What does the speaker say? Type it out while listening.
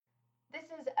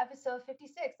is episode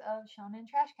 56 of Shonen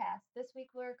Trashcast. This week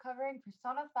we're covering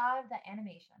Persona 5 the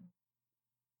animation.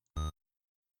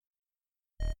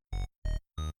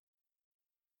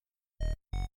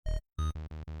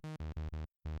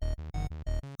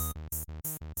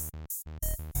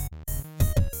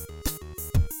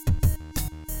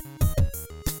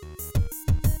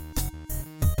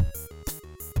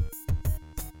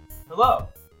 Hello,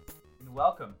 and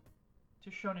welcome to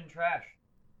Shonen Trash,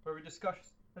 where we discuss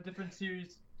a different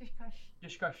series,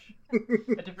 discuss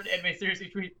a different anime series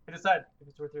each week, and decide if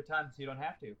it's worth your time so you don't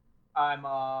have to. I'm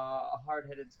a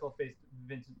hard-headed, skull-faced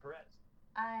Vincent Perez.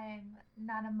 I'm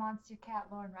not a monster cat,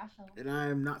 Lauren Russell. And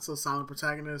I'm not so silent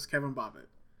protagonist, Kevin Bobbitt.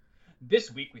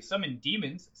 This week we summon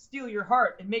demons, steal your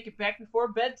heart, and make it back before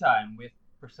bedtime with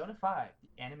Persona 5,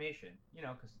 the animation. You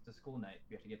know, because it's a school night.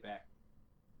 You have to get back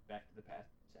to the past,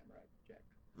 Samurai Jack.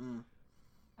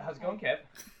 How's it going, Kev?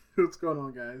 What's going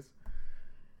on, guys?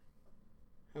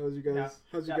 How's you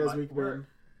guys' week been?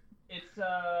 It's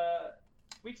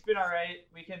week's been alright.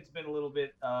 Weekend's been a little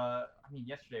bit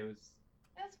yesterday was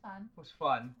It was fun.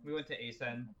 fun. We went to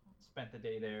Asen, spent the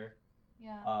day there.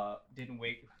 Yeah.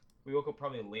 We woke up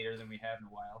probably later than we have in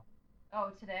a while. Oh,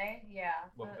 today? Yeah.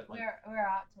 Woke up at, like- we're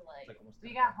out to Like almost we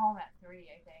 10 got home at 3,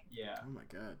 I think. Yeah. Oh my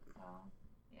god. So,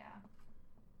 yeah.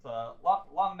 It's a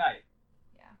long night.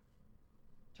 Yeah.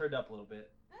 Turned up a little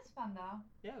bit. It was fun though.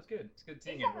 Yeah, it was good. It's good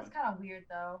seeing Asen everyone. was kind of weird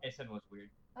though. Asen was weird.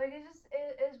 Like it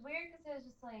was weird because it was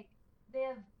just like they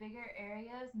have bigger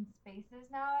areas and spaces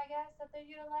now, I guess, that they're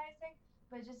utilizing.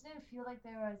 But it just didn't feel like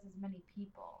there was as many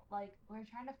people. Like we were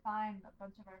trying to find a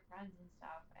bunch of our friends and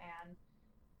stuff, and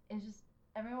it's just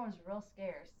everyone was real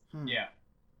scarce. Yeah.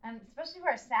 And especially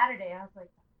for a Saturday, I was like,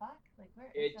 the fuck? Like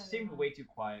where is It seemed everyone? way too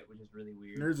quiet, which is really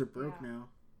weird. Nerds are broke Yeah. now.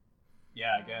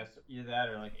 Yeah, I guess either that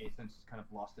or like Asen's just kind of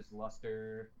lost its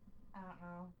luster. I don't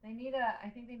know. I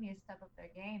think they need to step up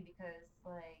their game because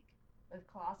like with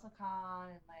Colossal Con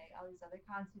and like all these other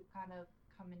cons who kind of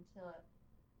come into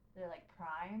their like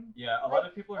prime. Yeah, a lot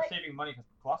Like- of people are like- saving money because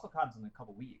Colossal Con's in a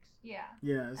couple weeks. Yeah.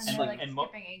 Yeah, And it's they're like- like and Mo-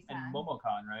 skipping Asen. And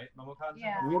MomoCon, right? MomoCon's in a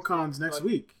Yeah. couple weeks. Momocon's next But-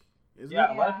 week, isn't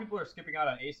Yeah, it? a lot of Yeah. people are skipping out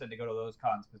on Asen to go to those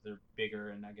cons because they're bigger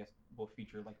and I guess will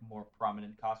feature like more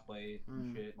prominent cosplay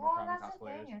and shit, more Well, prominent that's the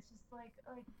cosplayers. thing. It's just like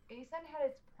Asen had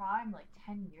its prime like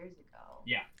 10 years ago.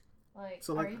 Yeah. Like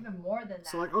So, or like- even more than that.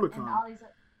 so, like, And Otakon. all these,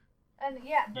 and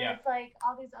yeah, but Yeah. it's like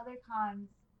all these other cons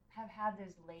have had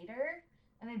theirs later,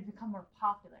 and they've become more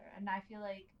popular. And I feel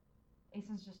like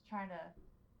Asen's just trying to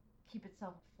keep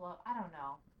itself afloat. I don't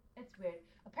know. It's weird.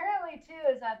 Apparently, too,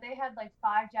 is that they had like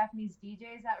 5 Japanese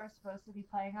DJs that were supposed to be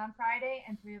playing on Friday,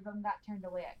 and 3 of them got turned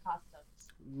away at customs. So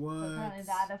apparently What?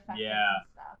 that affected Yeah. some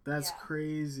stuff. That's yeah.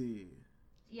 crazy.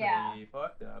 Yeah. Pretty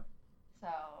fucked up. So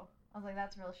I was like,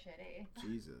 that's real shitty.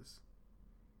 Jesus.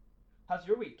 How's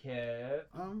your week, Kev?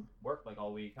 Worked like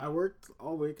all week. I worked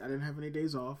all week. I didn't have any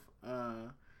days off.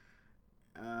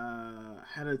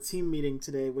 Had a team meeting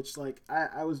today, which like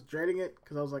I was dreading it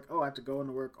because I was like, oh, I have to go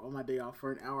into work on my day off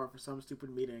for an hour for some stupid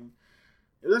meeting.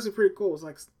 It was actually pretty cool. It was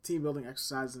like team building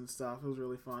exercises and stuff. It was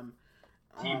really fun.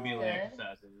 Team building Good.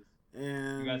 exercises.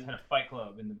 And You guys had a fight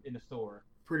club in the store.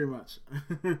 pretty much.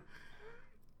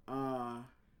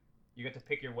 You got to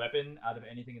pick your weapon out of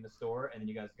anything in the store, and then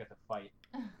you guys got to fight.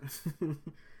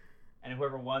 And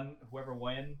whoever won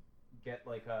gets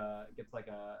like a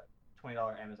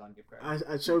 $20 Amazon gift card.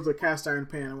 I chose a cast iron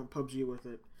pan. I went PUBG with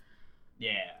it.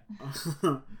 Yeah.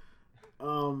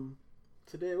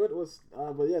 Today what was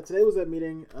but yeah, today was that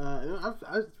meeting. And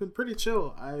I've been pretty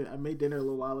chill. I made dinner a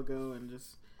little while ago and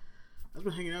just I've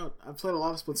been hanging out. I played a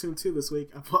lot of Splatoon 2 this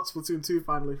week. I bought Splatoon 2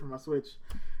 finally for my Switch.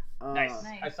 Nice.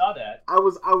 Nice. I saw that.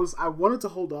 I wanted to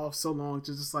hold off so long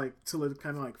to just like till it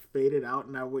kind of like faded out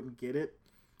and I wouldn't get it,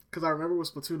 because I remember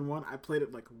with Splatoon 1 I played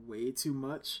it like way too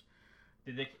much.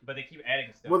 But they keep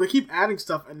adding stuff. Well, they keep adding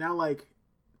stuff, and now like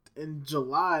in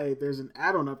July there's an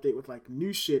add-on update with like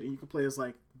new shit, and you can play as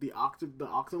like the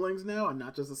Octolings now and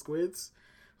not just the Squids.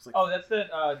 It's like, Oh, that's the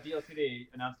DLC they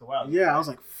announced a while ago. yeah, I was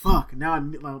like, fuck. Now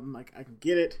I'm like, I can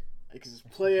get it. I can just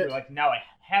play You're it. like, now I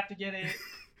have to get it.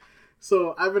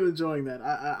 So I've been enjoying that.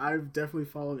 I've definitely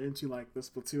fallen into like the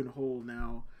Splatoon hole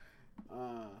now.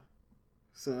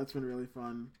 So that's been really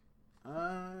fun.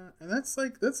 And that's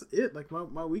it. Like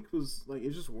my week was like,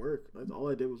 it just work. That's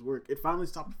all I did was work. It finally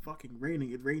stopped fucking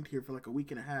raining. It rained here for like a week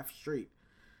and a half straight.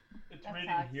 It's That raining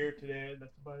sucks. here today.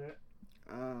 That's about it.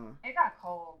 It got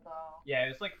cold though. Yeah,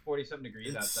 it's like 40-something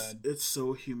degrees outside. It's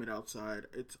so humid outside.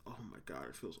 It's, oh my god,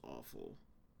 it feels awful.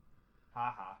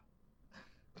 Haha.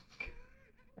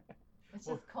 It's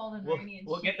We'll- just cold and We'll rainy and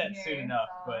get shit that in soon here, enough,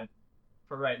 so- but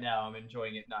for right now, I'm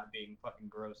enjoying it not being fucking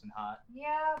gross and hot.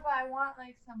 Yeah, but I want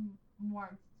like some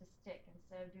warmth to stick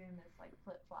instead of doing this like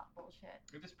flip flop bullshit.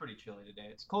 It is pretty chilly today.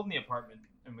 It's cold in the apartment,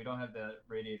 and we don't have the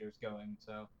radiators going,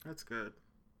 so. That's good.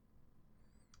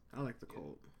 I like the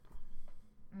cold.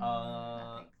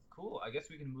 No thanks. Cool. I guess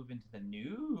we can move into the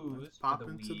news. Let's pop for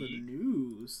the into the week.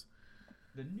 news.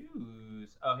 The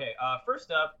news. Okay.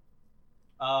 First up,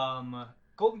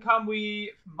 Golden Kamuy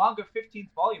manga 15th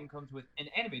volume comes with an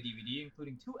anime DVD,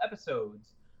 including 2 episodes.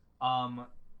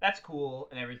 That's cool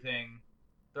and everything.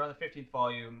 They're on the 15th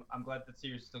volume. I'm glad the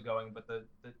series is still going, but the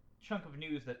chunk of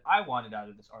news that I wanted out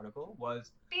of this article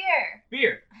was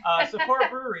Beer. Sapporo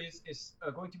Breweries is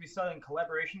going to be selling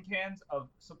collaboration cans of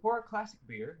Sapporo Classic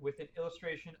beer with an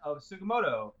illustration of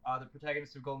Sugimoto, the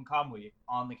protagonist of Golden Kamuy,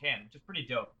 on the can, which is pretty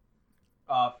dope.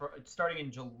 Starting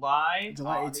in July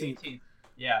 18th.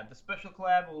 Yeah, the special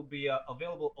collab will be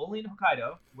available only in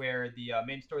Hokkaido, where the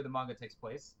main story of the manga takes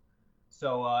place.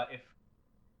 So if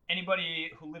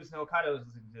anybody who lives in Hokkaido is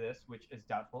listening to this, which is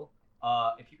doubtful,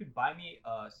 if you could buy me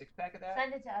a 6-pack of that,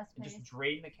 Send it to us, and please. just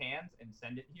drain the cans and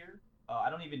send it here. I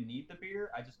don't even need the beer.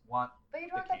 I just want But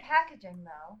you'd the want the cans. packaging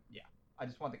though. I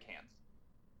just want the cans.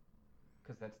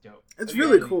 Because that's dope. It's It'd be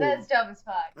really cool. That's dope as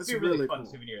fuck. That's It'd be a really really fun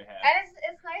cool. souvenir to have. And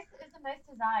it's nice. It's a nice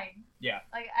design. Yeah.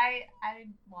 Like I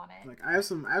want it. Like I have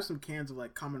some cans of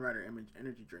like Kamen Rider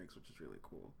energy drinks, which is really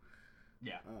cool.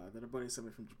 Yeah. That a buddy sent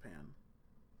me from Japan.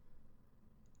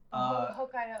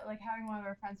 Hokkaido, like having one of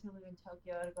our friends who live in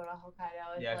Tokyo to go to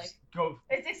Hokkaido is Yeah, like just go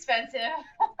it's expensive.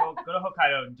 to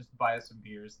Hokkaido and just buy us some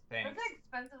beers. Thanks. It's an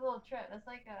expensive little trip. That's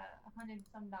like $100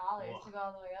 some to go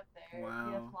all the way up there. Wow.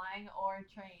 Either flying or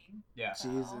train. Yeah.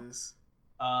 Jesus.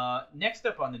 Next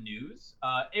up on the news,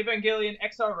 Evangelion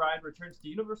XR Ride returns to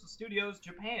Universal Studios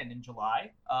Japan in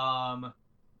July.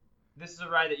 This is a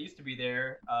ride that used to be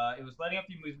there. It was lighting up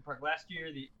the amusement park last year.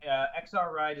 The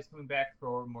XR Ride is coming back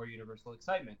for more Universal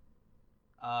excitement.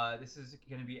 This is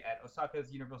going to be at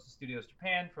Osaka's Universal Studios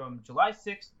Japan from July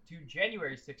 6th to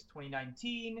January 6th,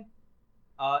 2019.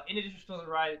 In addition to the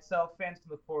ride itself, fans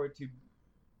can look forward to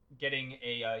getting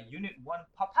a Unit 1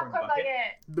 popcorn bucket.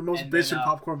 The most And bitchin' then,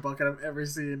 popcorn bucket I've ever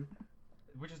seen.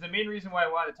 Which is the main reason why I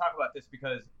wanted to talk about this,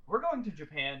 because we're going to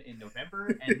Japan in November,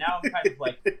 and now I'm kind of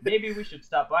like, maybe we should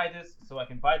stop by this so I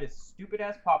can buy this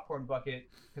stupid-ass popcorn bucket,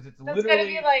 because it's That's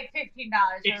literally... gonna be like $15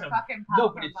 It's for a- a fucking No,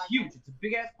 popcorn but it's bucket. huge. It's a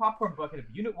big-ass popcorn bucket of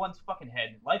Unit 1's fucking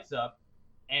head. It lights up,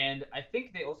 and I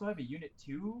think they also have a Unit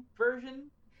 2 version,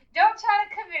 Don't try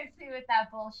to convince me with that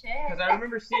bullshit. because I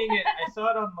remember seeing it, I saw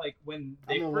it on, like, when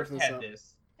they I'm gonna first look this had up.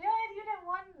 this. They only had Unit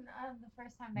 1 the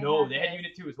first time they No, had they had this.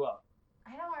 Unit 2 as well.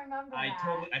 I don't remember I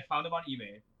that. found them on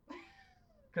eBay,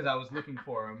 because I was looking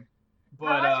for them. How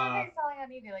But, much are they selling on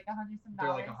eBay? Like $100 some they're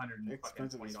dollars? like $120.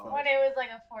 Expensive as fuck. When it was like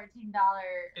a $14.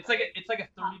 It's like a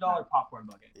 $30 popcorn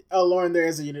bucket. Oh, Lauren, there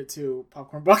is a Unit 2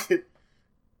 popcorn bucket.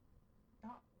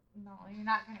 No, you're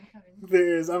not gonna convince me.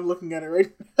 There is. I'm looking at it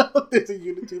right now. There's a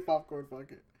Unit 2 popcorn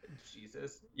bucket.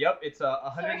 Jesus. Yep, it's So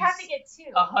we have to get two.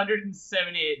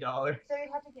 $178. So we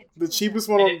have to get two. The of cheapest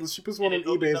them. one And on it- the cheapest one on and it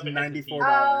opens eBay is up and has the $94.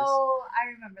 Oh, I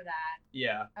remember that.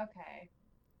 Yeah. Okay.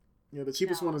 Yeah, the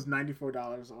cheapest No. one is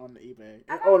 $94 on eBay.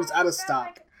 I Oh, and it's don't out of understand, stock.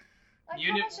 Like how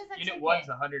Unit much is a Unit ticket? 1's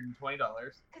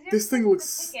 $120. 'Cause you have This to thing pay for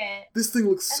looks- the ticket. This thing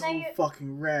looks And so then you-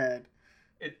 fucking rad.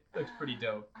 It looks pretty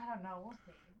dope. I don't know. We'll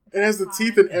see. It has the It's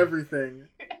teeth fine. and everything.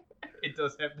 It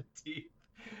does have the teeth.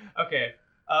 Okay.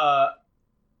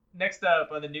 Next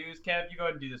up on the news, Kev, you go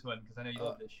ahead and do this one because I know you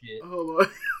love this shit. Hold on.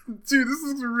 Dude, this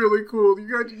is really cool.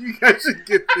 You guys should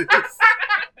get this.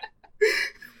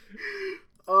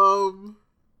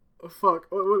 Fuck.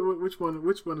 Which one?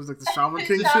 Which one is like the Shaman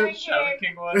King Shaman shit? Shaman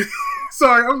King one.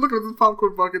 Sorry, I'm looking at this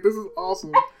popcorn bucket. This is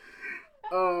awesome.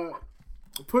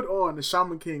 Put on the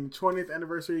Shaman King 20th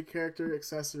anniversary character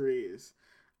accessories.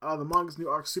 The manga's new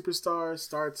arc Superstar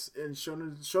starts in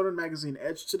Shonen Magazine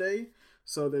Edge today.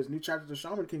 So there's new chapters of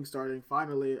Shaman King starting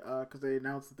finally, because they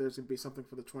announced that there's gonna be something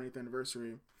for the 20th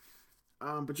anniversary.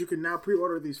 But you can now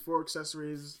pre-order these 4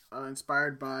 accessories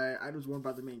inspired by items worn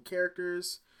by the main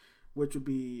characters, which would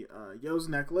be Yo's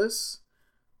necklace,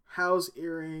 Hao's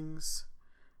earrings,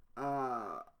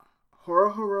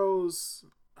 Horohoro's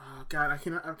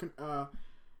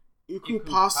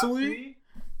Ikupasui,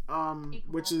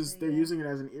 which is they're using it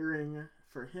as an earring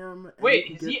for him. And Wait,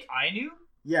 you is can he Ainu?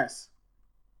 Yes,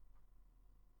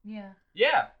 Yeah.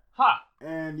 Yeah. Ha.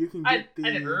 and you can I get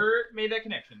never made that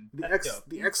connection. That's dope.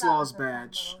 the You X saw Laws the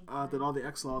badge little that all the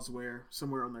X Laws wear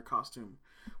somewhere on their costume,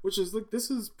 which is like this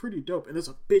is pretty dope. And there's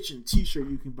a bitchin' T-shirt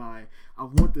you can buy. I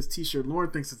want this T-shirt.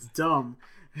 Lauren thinks it's dumb.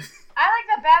 I like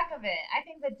the back of it. I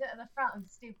think the front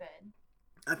looks stupid.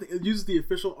 I think it uses the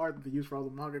official art that they use for all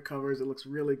the manga covers. It looks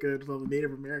really good with all the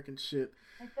Native American shit.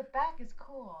 Like the back is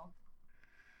cool,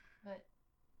 but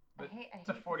I hate it's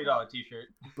a the $40 T-shirt.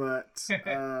 But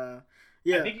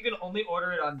yeah, I think you can only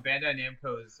order it on Bandai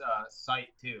Namco's site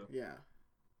too. Yeah,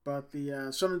 but the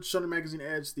Shonen Magazine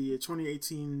Edge, the June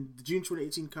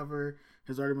 2018 cover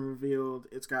has already been revealed.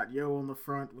 It's got Yo on the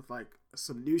front with like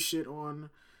some new shit on.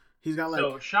 He's got like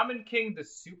so Shaman King the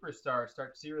Superstar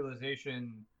starts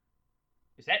serialization.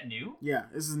 Is that new? Yeah,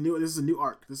 this is a new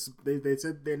arc. They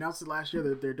said they announced it last year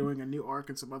that they're doing a new arc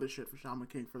and some other shit for Shaman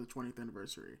King for the 20th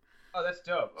anniversary. Oh, that's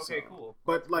dope. Okay, cool.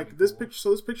 But like this picture,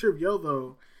 so this picture of Yo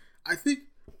though, I think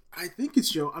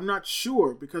it's Yo. I'm not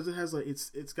sure because it has like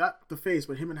it's got the face,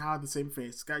 but him and Hao have the same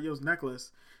face. It's got Yo's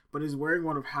necklace, but he's wearing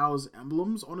one of Hao's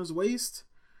emblems on his waist.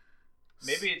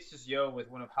 Maybe it's just Yo with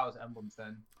one of Hao's emblems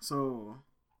then. So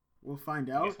we'll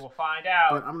find out. I guess we'll find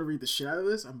out. But I'm gonna read the shit out of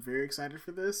this. I'm very excited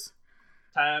for this.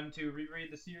 Time to reread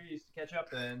the series to catch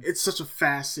up then. It's such a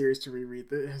fast series to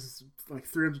reread. It has like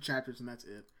 300 chapters and that's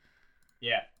it.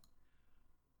 Yeah.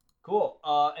 Cool.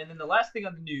 And then the last thing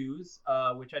on the news,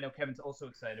 which I know Kevin's also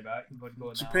excited about. You can go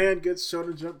now. Japan gets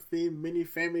Shonen Jump themed mini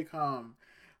Famicom.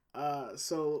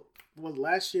 So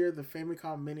last year the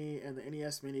Famicom Mini and the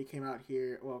NES Mini came out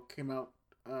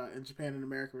in Japan and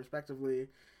America respectively.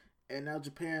 And now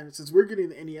Japan, since we're getting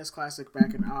the NES Classic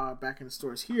back in the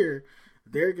stores here,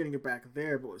 they're getting it back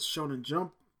there, but with Shonen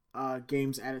Jump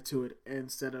games added to it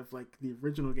instead of like the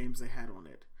original games they had on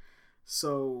it.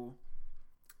 So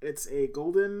it's a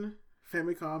golden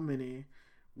Famicom Mini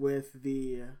with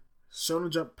the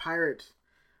Shonen Jump Pirate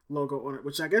logo on it,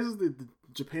 which I guess is the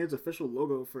Japan's official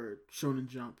logo for Shonen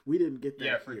Jump. We didn't get that.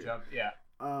 Yeah, for Jump. Yeah.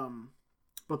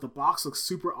 But the box looks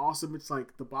super awesome. It's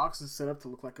like the box is set up to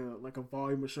look like a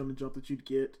volume of Shonen Jump that you'd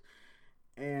get,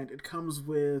 and it comes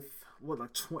with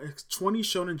 20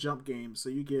 Shonen Jump games. So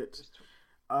you get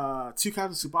 2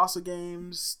 Captain Tsubasa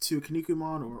games, 2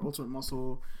 Kinnikuman or Ultimate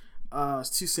Muscle, 2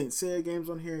 Saint Seiya games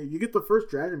on here. You get the first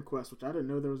Dragon Quest, which I didn't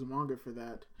know there was a manga for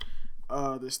that.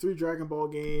 There's 3 Dragon Ball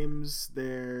games.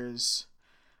 There's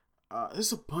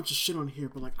a bunch of shit on here,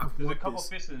 but like there's a couple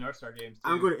Fist of the North Star games too.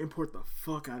 I'm going to import the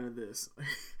fuck out of this.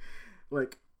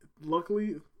 Like,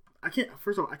 luckily, I can't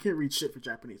read shit for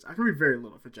Japanese. I can read very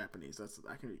little for Japanese.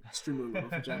 I can read extremely little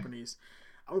for Japanese.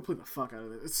 I'm gonna play the fuck out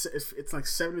of it. It's like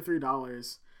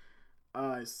 $73.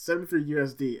 73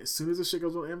 USD. As soon as the shit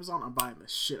goes on Amazon, I'm buying the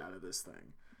shit out of this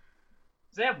thing.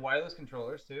 Does it have wireless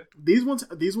controllers too? These ones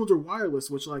are wireless,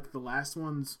 which like the last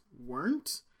ones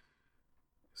weren't.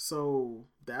 So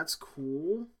that's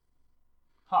cool.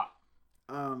 Huh.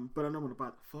 But I know I'm gonna buy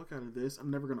the fuck out of this. I'm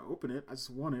never gonna open it. I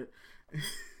just want it.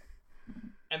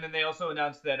 And then they also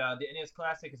announced that the NES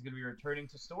Classic is going to be returning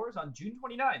to stores on June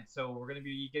 29th. So we're going to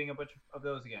be getting a bunch of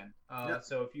those again. Yep.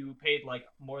 So if you paid like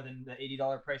more than the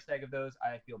 $80 price tag of those,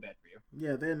 I feel bad for you.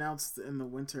 Yeah, they announced in the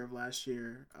winter of last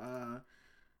year,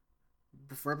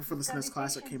 before the SNES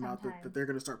Classic came out, that they're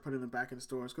going to start putting them back in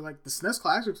stores. Because like the SNES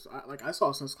Classics, I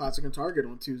saw SNES Classic in Target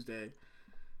on Tuesday.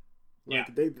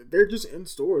 Like they're just in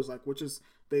stores, like which is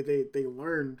they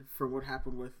learned from what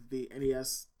happened with the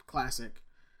NES Classic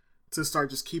to start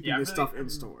just keeping this stuff in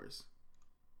stores.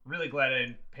 Really glad I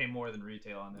didn't pay more than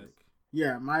retail on this.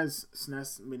 Yeah, my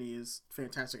SNES Mini is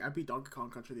fantastic. I beat Donkey Kong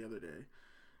Country the other day.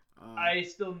 I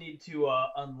still need to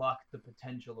unlock the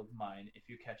potential of mine, if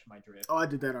you catch my drift. Oh, I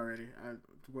did that already.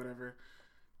 Whatever.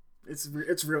 It's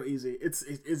real easy. It's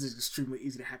extremely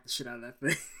easy to hack the shit out of that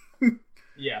thing.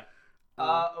 Yeah.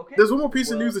 Okay. There's one more piece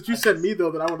of news that you sent me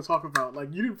though that I want to talk about.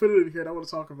 Like you didn't put it in here, and I want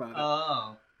to talk about it.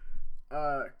 Oh.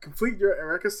 Complete your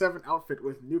Eureka 7 outfit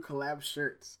with new collab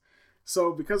shirts.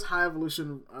 So because High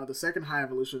Evolution, the second High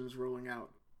Evolution is rolling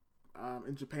out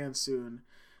in Japan soon,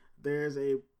 there's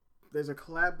a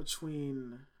collab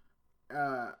between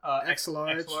X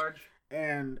Large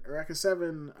and Eureka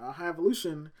 7 High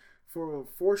Evolution for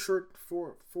four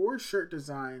shirt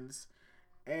designs,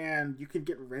 and you can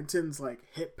get Renton's like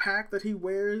hip pack that he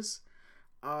wears.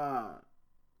 I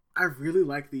really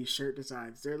like these shirt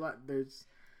designs. There's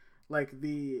like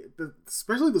the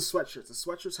especially the sweatshirts. The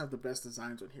sweatshirts have the best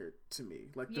designs on here to me.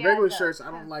 Like the regular shirts,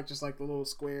 I don't like just like the little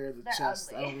square, the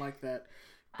chest. Ugly. I don't like that.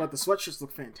 But the sweatshirts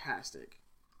look fantastic.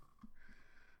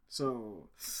 So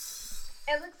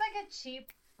it looks like a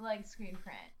cheap like screen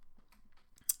print.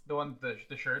 The one,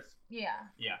 the shirts. Yeah.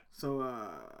 Yeah. So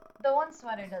the one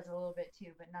sweater does a little bit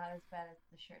too, but not as bad as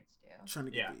the shirts do. I'm trying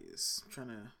to get these. Trying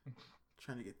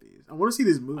to get these. I want to see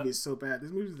these movies so bad.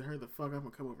 These movies that hurry the fuck up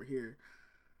and come over here.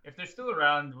 If they're still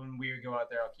around when we go out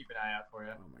there, I'll keep an eye out for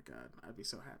you. Oh my god, I'd be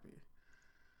so happy.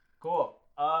 Cool.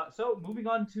 So moving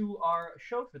on to our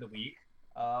show for the week.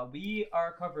 We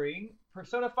are covering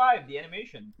Persona 5, the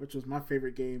animation. which was my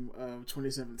favorite game of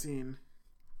 2017.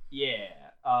 Yeah.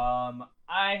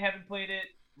 I haven't played it.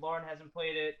 Lauren hasn't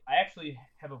played it. I actually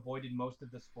have avoided most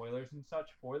of the spoilers and such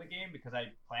for the game because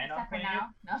I plan on Except for playing now.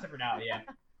 it. No. Except for now, yeah.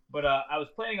 But I was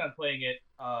planning on playing it,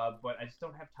 but I just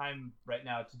don't have time right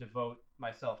now to devote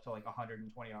myself to like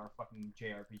 120-hour fucking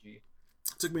JRPG.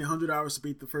 It took me 100 hours to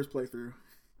beat the first playthrough.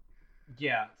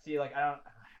 Yeah. See, like I don't.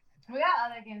 We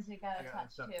got other games we gotta I got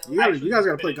touch stuff. too. You guys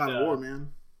gotta play finished, God of War,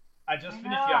 man. I just I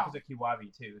finished know. Yakuza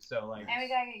Kiwami too, so like And we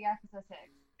gotta get Yakuza 6.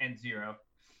 and Zero.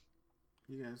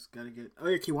 You guys gotta get. Oh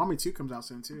yeah, Kiwami 2 comes out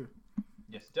soon too.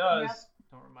 Yes, it does. Yep.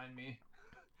 Don't remind me.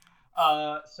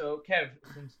 So Kev,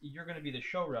 since you're gonna be the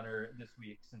showrunner this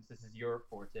week, since this is your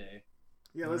forte,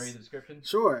 Yeah, you let's. read the description.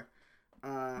 Sure.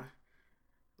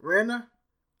 Rena.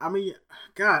 I mean,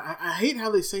 God, I hate how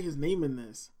they say his name in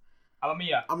this.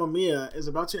 Amamiya. Amamiya is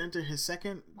about to enter his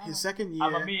second year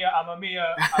Amamiya, let me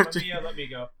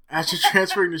go. after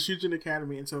transferring to Shujin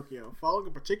Academy in Tokyo. Following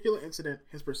a particular incident,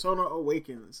 his persona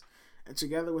awakens, and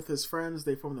together with his friends,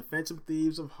 they form the Phantom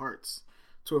Thieves of Hearts,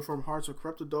 to reform hearts of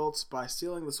corrupt adults by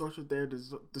stealing the source of their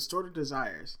distorted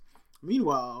desires.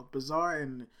 Meanwhile, bizarre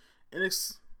and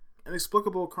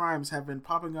inexplicable crimes have been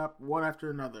popping up one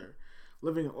after another.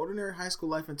 Living an ordinary high school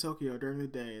life in Tokyo during the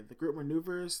day, the group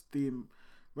maneuvers the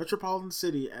metropolitan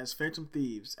city as phantom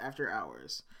thieves after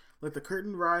hours. Let the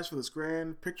curtain rise for this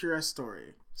grand, picturesque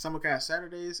story. Simulcast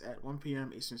Saturdays at 1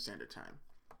 p.m. Eastern Standard Time.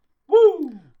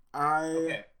 Woo!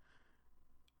 Okay.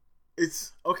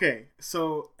 It's okay.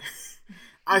 So,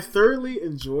 I thoroughly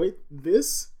enjoyed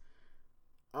this.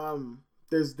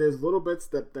 There's little bits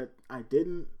that I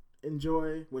didn't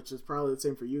enjoy, which is probably the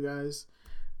same for you guys.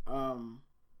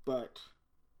 But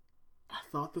I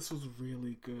thought this was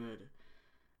really good.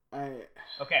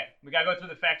 Okay, we gotta go through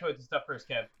the factoids and stuff first,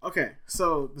 Kev. Okay,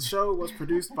 so the show was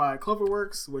produced by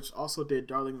Cloverworks, which also did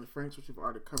Darling in the Franxx, which we've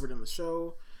already covered in the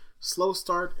show. Slow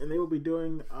start, and they will be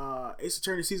doing Ace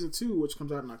Attorney Season 2, which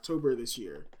comes out in October this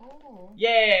year. Oh.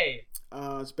 Yay!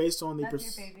 It's based on the...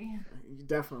 That's your baby.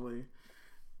 Definitely.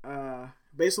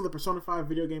 Based on the Persona 5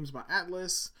 video games by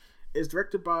Atlus. Is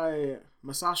directed by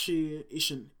Masashi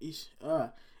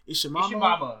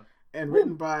Ishimama. And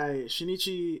written by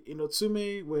Shinichi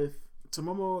Inotsume, with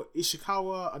Tomomo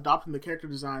Ishikawa adopting the character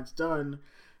designs done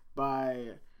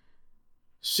by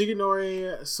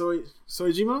Shigenori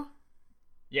Soejima.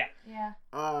 Yeah. Yeah.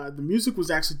 The music was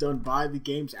actually done by the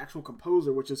game's actual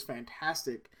composer, which is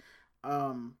fantastic.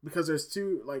 Because there's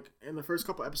two, like, in the first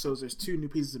couple episodes, there's two new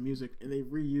pieces of music, and they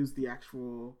reuse the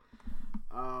actual,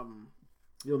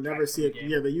 you'll never see it.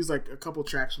 Yeah, they use, like, a couple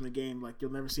tracks from the game, like,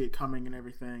 you'll never see it coming and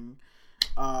everything.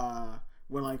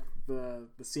 When, like, the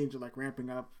scenes are, like, ramping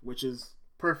up, which is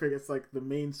perfect. It's, like, the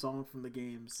main song from the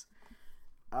games.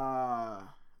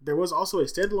 There was also a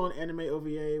standalone anime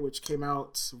OVA, which came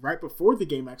out right before the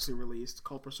game actually released,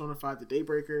 called Persona 5 The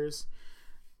Daybreakers,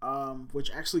 which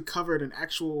actually covered an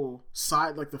actual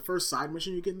side, like, the first side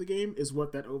mission you get in the game is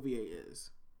what that OVA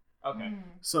is. Okay.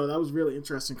 So that was really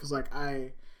interesting, because, like,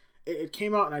 it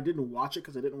came out and I didn't watch it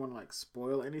because I didn't want to, like,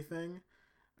 spoil anything,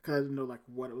 because I didn't know, like,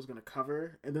 what it was going to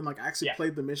cover. And then, like, I actually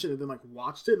played the mission and then, like,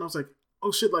 watched it, and I was like,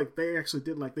 oh shit, like, they actually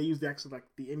did, like, they used actually, like,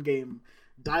 the in-game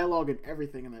dialogue and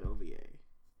everything in that OVA.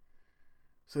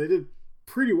 So they did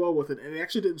pretty well with it, and it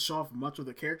actually didn't show off much of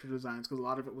the character designs because a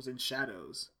lot of it was in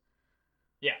shadows.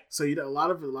 Yeah. So you know, a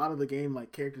lot of the game,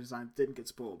 like, character design didn't get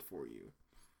spoiled for you.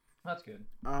 That's good.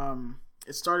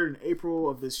 It started in April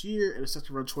of this year, and it's set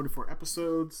to run 24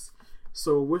 episodes.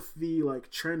 So with the,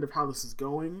 like, trend of how this is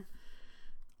going,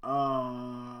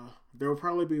 there will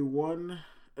probably be one.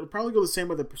 It'll probably go the same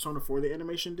way that Persona 4 the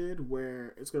animation did,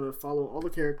 where it's gonna follow all the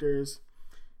characters.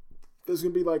 There's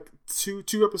gonna be, like, two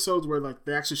episodes where, like,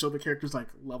 they actually show the characters, like,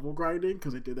 level grinding,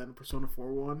 because they did that in Persona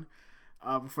 4 one,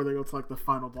 before they go to, like, the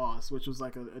final boss, which was,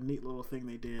 like, a neat little thing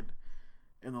they did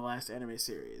in the last anime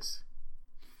series.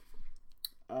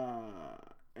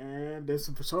 And there's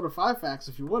some Persona 5 facts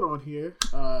if you want on here,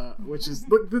 which is,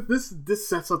 look, this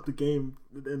sets up the game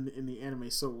in the anime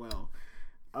so well.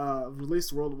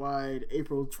 Released worldwide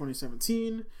April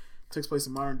 2017. Takes place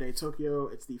in modern day Tokyo.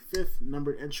 It's the 5th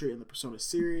numbered entry in the Persona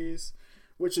series,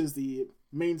 which is the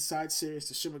main side series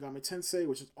to Shin Megami Tensei,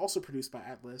 which is also produced by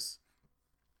Atlus.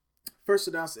 First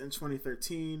announced in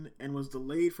 2013 and was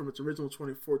delayed from its original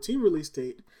 2014 release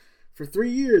date for 3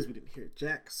 years. We didn't hear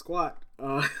jack squat,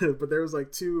 but there was,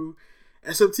 like, 2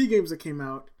 SMT games that came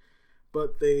out,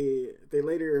 but they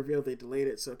later revealed they delayed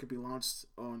it so it could be launched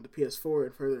on the PS4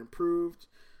 and further improved.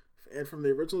 And from the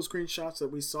original screenshots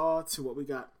that we saw to what we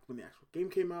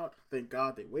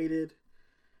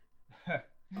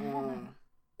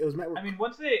it was met with. I mean,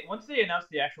 once they announced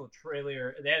the actual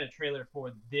trailer, they had a trailer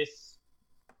for this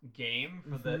game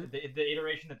for the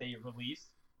iteration that they released.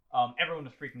 Everyone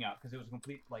was freaking out because it was a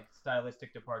complete like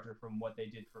stylistic departure from what they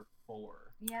did for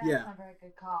 4. Yeah, that's not a very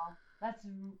good call. That's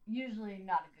usually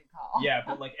not a good call. Yeah,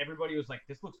 but like everybody was like,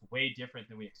 this looks way different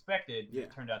than we expected. Yeah.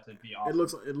 It turned out to be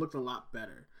awesome. It looked a lot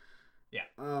better. Yeah.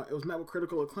 It was met with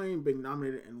critical acclaim, being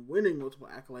nominated and winning multiple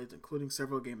accolades, including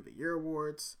several Game of the Year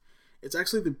awards. It's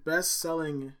actually the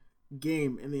best-selling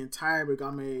game in the entire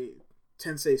Megami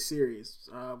Tensei series,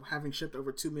 having shipped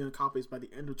over 2 million copies by the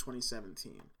end of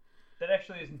 2017. That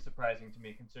actually isn't surprising to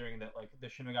me, considering that like the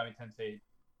Shin Megami Tensei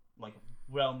like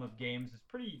realm of games is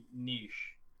pretty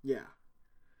niche. Yeah.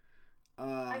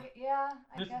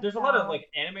 There's a lot of like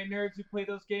anime nerds who play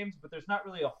those games, but there's not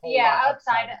really a whole lot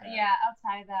outside of that.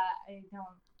 Outside of that, I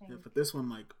don't think. Yeah, but this one,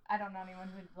 like, I don't know anyone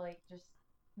who'd like just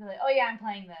be like, oh yeah, I'm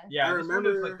playing this. Yeah, I this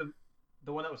remember one was like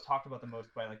the one that was talked about the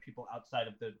most by like people outside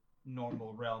of the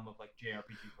normal realm of like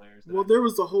JRPG players. Well, there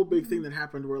was the whole big thing that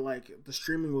happened where like the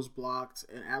streaming was blocked,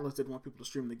 and Atlas didn't want people to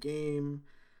stream the game,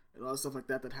 and all that stuff like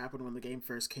that happened when the game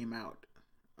first came out.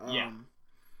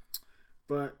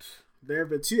 But there have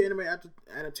been 2 anime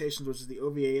adaptations, which is the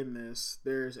OVA in this.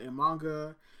 There's a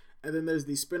manga, and then there's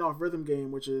the spin-off rhythm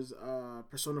game, which is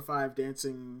Persona 5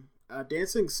 Dancing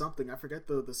something. I forget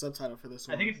the subtitle for this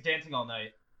one. I think it's Dancing All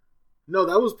Night. No,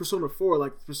 that was Persona 4.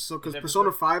 Like, because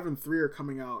Persona 5 and 3 are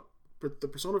coming out. But the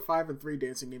Persona 5 and 3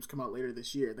 dancing games come out later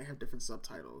this year. They have different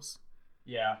subtitles.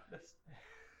 Yeah,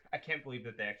 I can't believe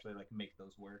that they actually like make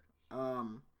those work.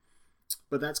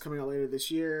 But that's coming out later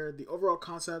this year. The overall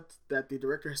concept that the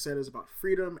director has said is about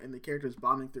freedom, and the characters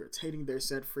bonding through attaining their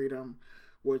said freedom,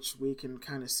 which we can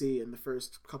kind of see in the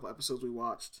first couple episodes we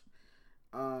watched.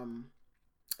 And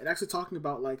actually talking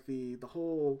about like the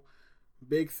whole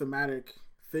big thematic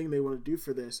thing they want to do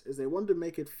for this is they wanted to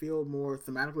make it feel more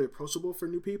thematically approachable for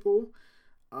new people,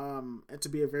 and to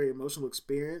be a very emotional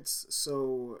experience.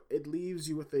 So it leaves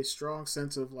you with a strong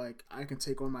sense of like, I can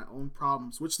take on my own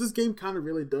problems, which this game kind of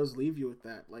really does leave you with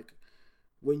that. Like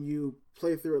when you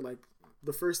play through it, like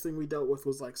the first thing we dealt with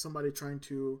was like somebody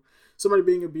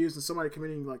being abused and somebody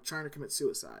trying to commit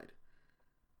suicide.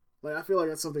 Like I feel like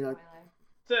that's something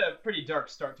it's a pretty dark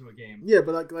start to a game. Yeah,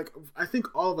 but like I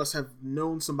think all of us have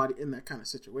known somebody in that kind of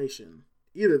situation.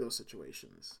 Either of those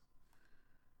situations.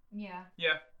 Yeah.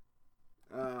 Yeah.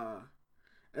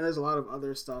 And there's a lot of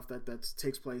other stuff that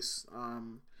takes place.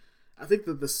 I think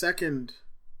that the second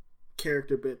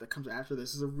character bit that comes after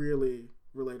this is a really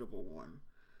relatable one,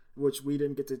 which we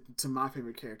didn't get to my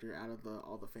favorite character out of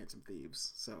all the Phantom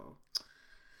Thieves. So,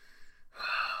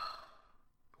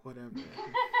 whatever.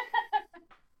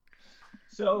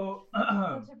 So,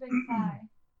 what's your big sigh?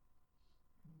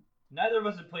 Neither of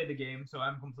us have played the game, so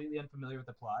I'm completely unfamiliar with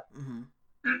the plot.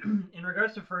 Mm-hmm. In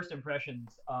regards to first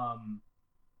impressions,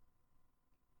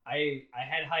 I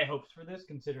had high hopes for this,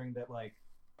 considering that like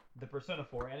the Persona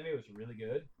 4 anime was really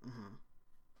good,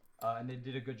 and they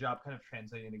did a good job kind of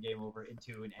translating the game over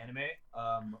into an anime.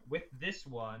 With this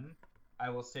one, I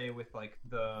will say with like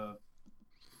the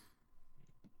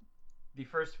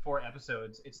first 4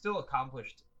 episodes, it still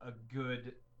accomplished a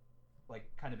good like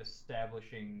kind of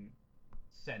establishing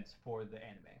sense for the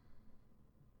anime.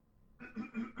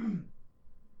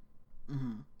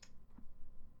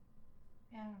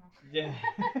 Yeah, I don't know. Yeah.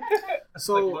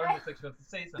 So like Lauren was like supposed to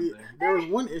say something. There was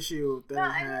one issue that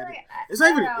I had. Like, it's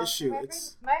not even know. an issue.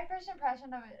 My first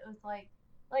impression of it was like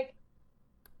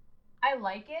I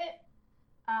like it.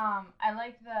 I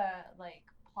like the like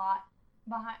plot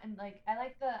behind, and like I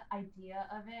like the idea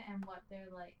of it and what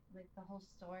they're like the whole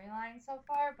storyline so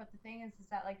far. But the thing is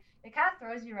that like it kind of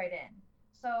throws you right in.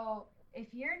 So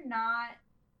if you're not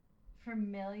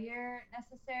familiar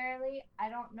necessarily, I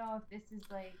don't know if this is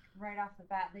like right off the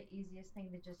bat the easiest thing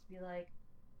to just be like,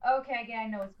 okay, again, I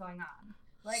know what's going on.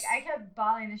 Like I kept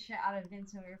bothering the shit out of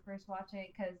Vince when we were first watching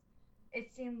it because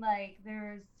it seemed like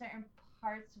there was certain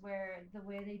parts where the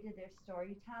way they did their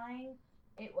storytelling,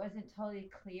 it wasn't totally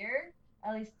clear,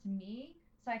 at least to me.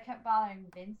 So I kept bothering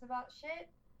Vince about shit,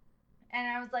 and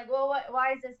I was like, well,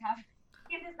 why is this happening?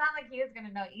 It's not like he was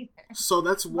gonna know either. So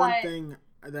that's one thing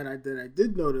that I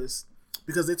did notice,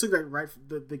 because they took that right.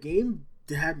 The game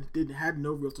had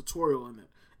no real tutorial in it.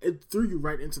 It threw you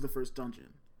right into the first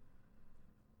dungeon.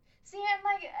 See,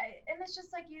 and it's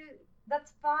just like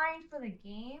that's fine for the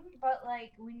game, but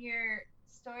like when you're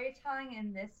storytelling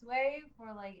in this way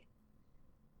for like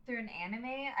through an anime,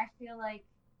 I feel like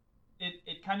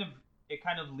it kind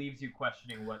of leaves you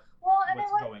questioning what's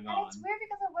going on. And it's weird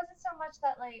because it wasn't so much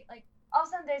that like all of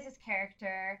a sudden there's this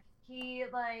character, he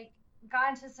like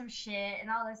got into some shit and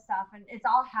all this stuff, and it's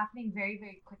all happening very,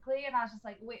 very quickly. And I was just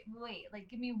like, wait, like,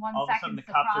 give me 1 All of a second sudden, the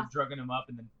to cops are process. drugging him up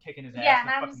and then kicking his ass Yeah, in and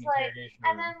the I'm fucking just like, interrogation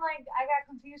and room. then like I got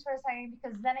confused for a second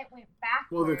because then it went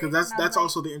backwards. Well, because and I was that's like,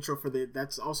 also the intro for the.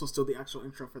 That's also still the actual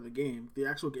intro for the game. The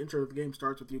actual intro of the game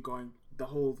starts with you going the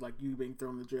whole like you being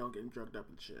thrown in jail, getting drugged up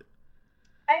and shit.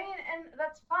 I mean, and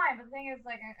that's fine, but the thing is,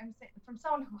 like, I'm saying, from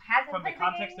someone who hasn't From the played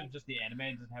context the game, of just the anime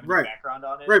and doesn't have Right. any background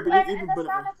on it. Right, but and that's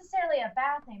not necessarily a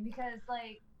bad thing because,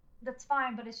 like, that's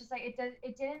fine, but it's just like it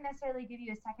didn't necessarily give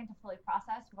you a second to fully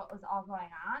process what was all going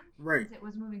on right. because it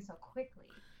was moving so quickly.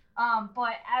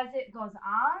 But as it goes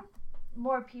on,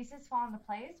 more pieces fall into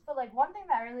place. But like one thing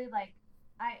that really like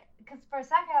because for a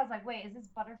second I was like, wait, is this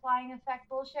butterflying effect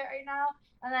bullshit right now?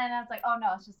 And then I was like, oh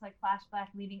no, it's just like flashback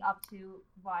leading up to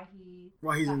why he's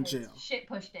got in his jail. shit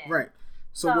pushed in. Right.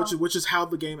 So which is how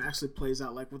the game actually plays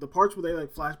out. Like with the parts where they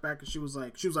like flashback and she was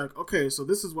like, okay, so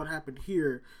this is what happened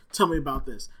here. Tell me about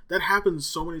this. That happens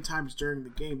so many times during the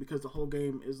game because the whole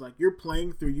game is like you're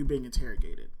playing through you being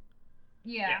interrogated.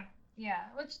 Yeah.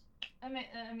 Which I mean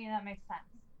that makes sense.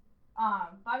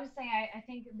 But I'm just saying I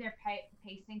think their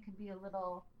pacing could be a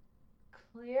little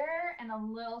clearer and a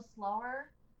little slower.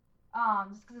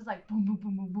 Just because it's like boom, boom,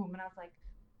 boom, boom, boom, and I was like,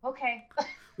 okay.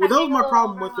 Well, that was my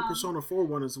problem with the Persona 4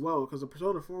 one as well, because the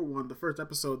Persona 4 one, the first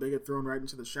episode, they get thrown right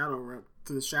into the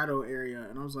shadow area,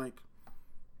 and I was like,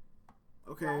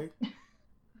 okay.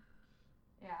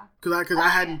 Yeah. Because I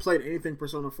hadn't played anything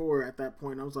Persona 4 at that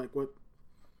point. I was like, what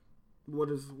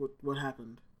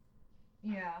happened?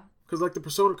 Yeah. Because like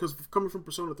because coming from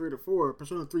Persona 3 to 4,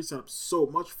 Persona 3 set up so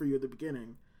much for you at the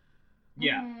beginning.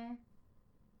 Yeah. Mm-hmm.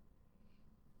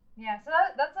 Yeah, so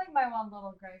that's like my one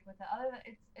little gripe with it. Other than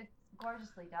it's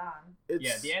gorgeously done.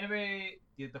 The anime,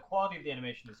 the quality of the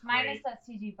animation is great. Minus that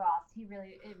CG boss, it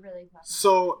really.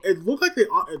 So it looked like it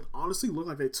honestly looked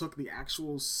like they took the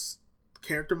actual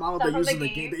character model they used in the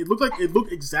game. It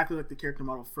looked exactly like the character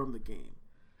model from the game.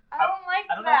 I don't like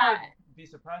that. I don't know how I'd be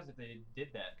surprised if they did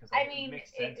that because I mean,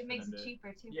 it makes it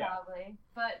cheaper too, yeah, probably.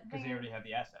 But because they already have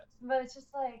the assets. But it's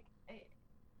just like.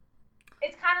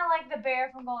 It's kind of like the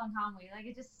bear from Golden Kamuy. Like,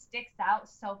 it just sticks out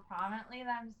so prominently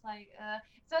that I'm just like,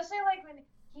 especially like when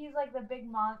he's like the big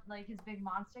his big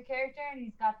monster character, and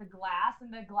he's got the glass,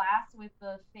 and the glass with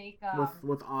the fake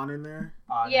with on in there.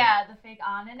 The fake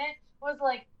on in it was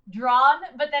like drawn,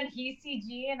 but then he's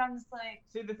CG, and I'm just like.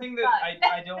 See, the thing that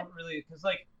I don't really, because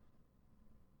like,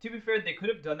 to be fair, they could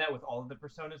have done that with all of the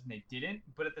personas, and they didn't.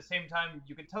 But at the same time,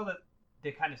 you could tell that they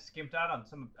kind of skimped out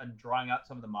on drawing out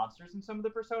some of the monsters in some of the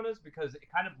personas because it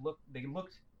kind of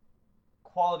looked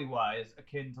quality-wise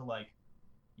akin to like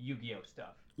Yu-Gi-Oh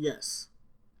stuff. Yes.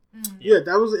 Mm. Yeah,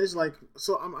 that was. It's like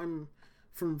so. I'm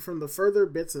from the further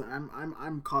bits that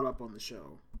I'm caught up on the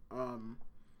show.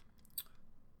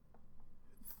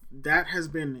 That has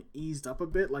been eased up a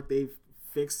bit. Like they've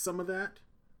fixed some of that.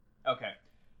 Okay.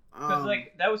 Because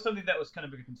like that was something that was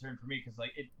kind of a concern for me because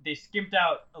like they skimped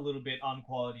out a little bit on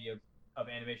quality of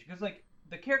animation because like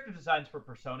the character designs for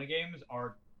Persona games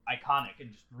are iconic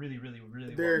and just really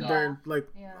they're like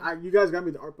you guys got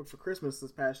me the art book for Christmas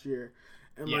this past year,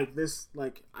 and like this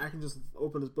like I can just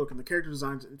open this book and the character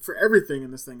designs for everything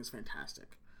in this thing is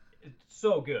fantastic. It's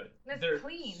so good. They're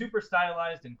clean, super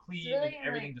stylized and clean, really, and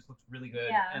everything just looks really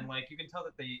good. And like you can tell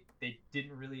that they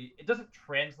didn't really it doesn't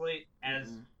translate as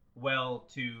well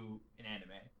to an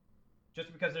anime,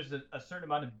 just because there's a certain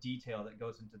amount of detail that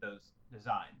goes into those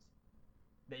designs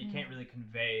that you can't really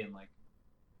convey in like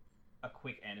a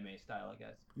quick anime style, I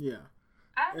guess. Yeah.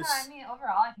 I don't know. I mean,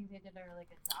 overall, I think they did a really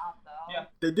good job, though. Yeah.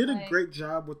 They did a great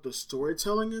job with the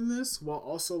storytelling in this, while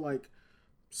also like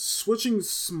switching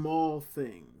small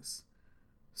things.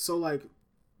 So like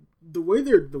the way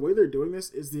they're doing this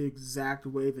is the exact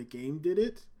way the game did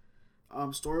it,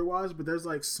 story wise. But there's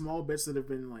like small bits that have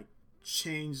been like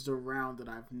changed around that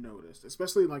I've noticed,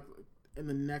 especially like in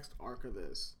the next arc of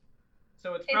this.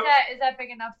 So it's is that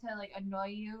big enough to like annoy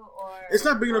you, or it's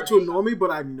not big enough to annoy me, but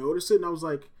I noticed it and I was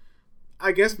like,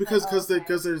 I guess because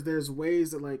there's ways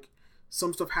that like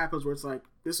some stuff happens where it's like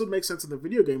this would make sense in the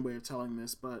video game way of telling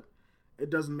this, but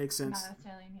it doesn't make sense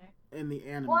in the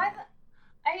anime. Well,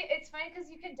 it's funny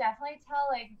because you can definitely tell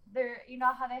like they're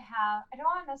how they have I don't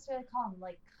want to necessarily call them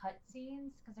like cut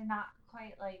scenes because they're not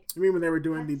quite like. You mean when they were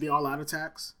doing the all out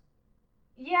attacks?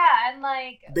 Yeah, and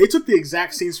like they took the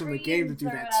exact scenes from the game to do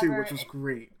that too, which was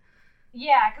great.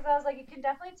 Yeah, because I was like, you can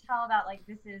definitely tell that like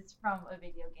this is from a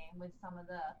video game with some of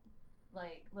the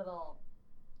like little.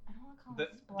 I don't want to call them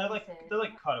splices. They're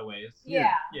like cutaways.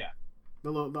 Yeah.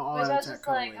 The all Which out I was attack just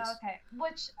like, cutaways. okay.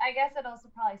 Which I guess it also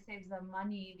probably saves them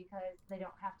money because they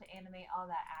don't have to animate all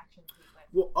that action sequence.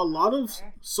 Well, a lot of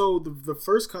the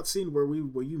first cutscene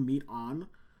where you meet on,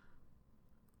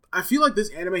 I feel like this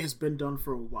anime has been done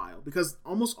for a while because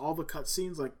almost all the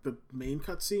cutscenes, like the main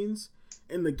cutscenes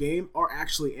in the game, are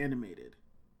actually animated.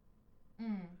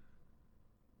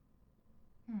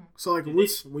 So like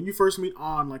when you first meet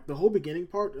on, like the whole beginning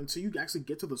part until you actually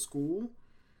get to the school.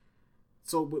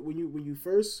 So when you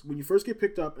first get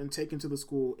picked up and taken to the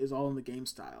school is all in the game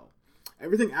style.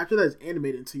 Everything after that is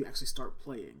animated until you actually start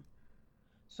playing.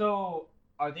 So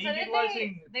are they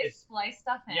utilizing? They splice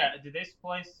stuff in? Yeah, did they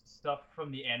splice stuff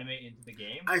from the anime into the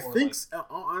game? I think,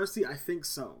 honestly, I think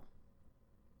so.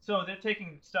 So they're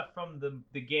taking stuff from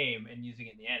the game and using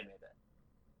it in the anime then.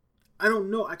 I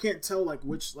don't know. I can't tell like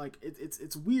which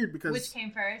it's weird because which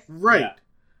came first, right? Yeah.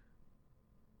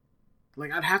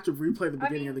 Like I'd have to replay the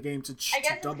beginning of the game to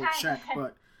double check,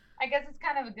 but I guess it's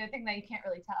kind of a good thing that you can't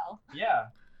really tell. Yeah.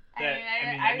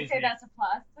 I would say that's a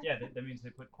plus. Yeah, that means they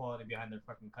put quality behind their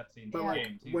fucking cutscenes. But in like the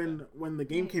game too, when the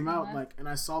game came out, like, and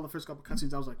I saw the first couple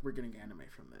cutscenes, I was like, we're getting anime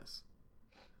from this,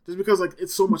 just because like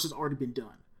it's so much has already been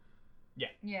done. Yeah.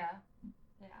 Yeah.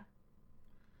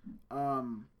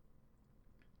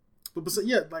 But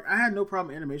yeah, like I had no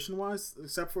problem animation wise,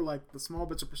 except for like the small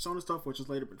bits of Persona stuff, which has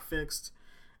later been fixed,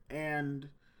 and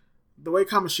the way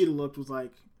Kamoshida looked was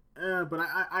like, but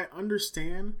I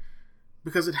understand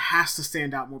because it has to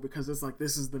stand out more because it's like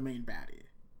this is the main baddie.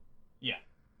 Yeah.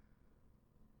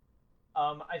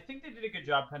 I think they did a good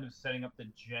job kind of setting up the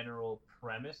general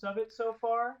premise of it so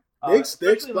far. They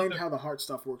explained how the heart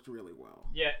stuff worked really well.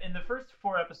 Yeah, in the first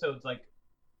 4 episodes, like,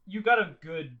 you got a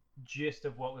good gist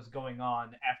of what was going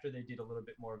on after they did a little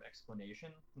bit more of explanation.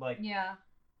 Like, yeah.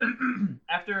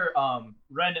 After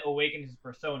Ren awakened his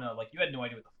persona, like, you had no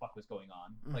idea what the fuck was going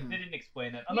on. Mm-hmm. Like, they didn't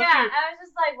explain that. I was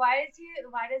just like, why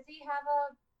does he have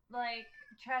a, like,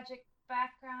 tragic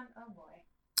background? Oh, boy.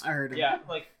 I heard it. Yeah,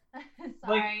 like...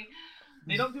 Sorry. Like,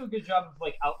 they don't do a good job of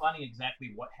like outlining exactly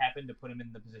what happened to put him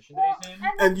in the position that he's in.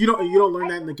 And you don't learn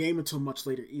that in the game until much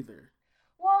later either.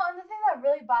 Well, and the thing that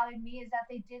really bothered me is that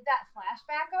they did that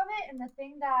flashback of it, and the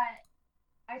thing that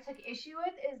I took issue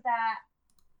with is that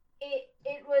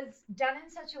it was done in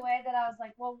such a way that I was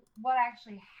like, well, what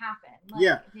actually happened?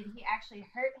 Like, did he actually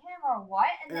hurt him or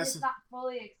what? And then it's not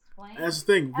fully explained. And that's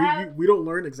the thing. We don't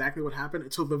learn exactly what happened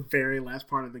until the very last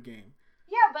part of the game.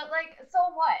 Yeah, but like, so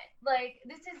what? Like,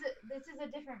 this is a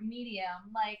different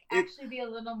medium. Like, actually be a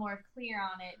little more clear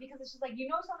on it, because it's just like,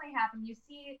 something happened. You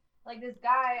see, like, this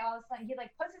guy all of a sudden he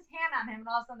like puts his hand on him, and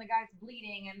all of a sudden the guy's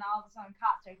bleeding, and all of a sudden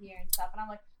cops are here and stuff. And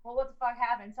I'm like, well, what the fuck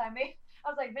happened? So I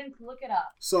was like, Vince, look it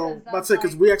up. So let's say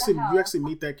because you actually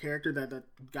meet that character that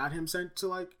got him sent to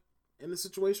like in the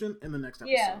situation in the next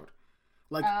episode. Yeah.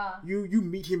 Like you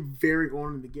meet him very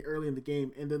early in the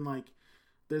game, and then like.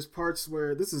 There's parts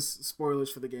where this is spoilers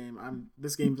for the game.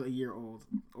 This game's a year old.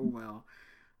 Oh well.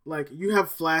 Like you have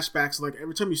flashbacks. Like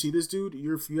every time you see this dude,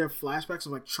 you have flashbacks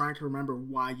of like trying to remember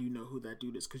why you know who that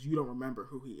dude is because you don't remember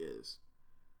who he is.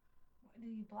 Did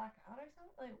he black out or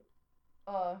something? Like,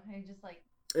 oh, he just like.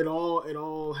 It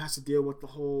all has to deal with the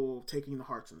whole taking the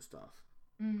hearts and stuff.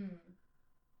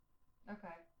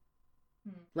 Okay.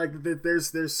 Like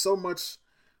there's so much.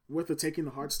 With the taking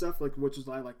the heart stuff, like which is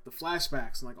like the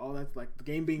flashbacks and like all that, like the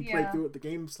game being played through it, the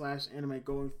game / anime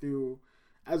going through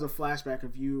as a flashback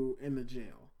of you in the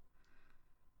jail.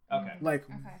 Okay. Like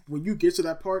when you get to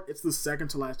that part, it's the second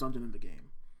to last dungeon in the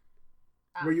game,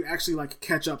 where you actually like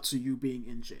catch up to you being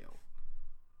in jail.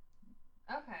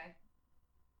 Okay.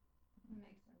 That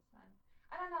makes sense then.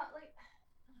 I don't know.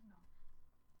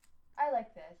 I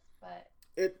like this, but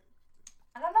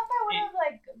I don't know if I would have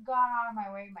like gone out of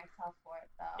my way myself for it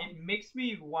though. It makes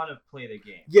me want to play the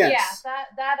game. Yes. Yeah,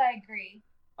 that I agree.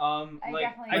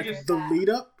 The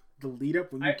lead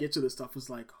up when you get to this stuff is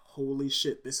like, holy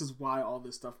shit, this is why all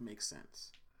this stuff makes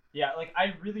sense. Yeah, like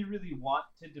I really, really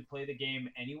wanted to play the game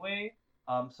anyway.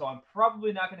 So I'm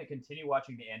probably not going to continue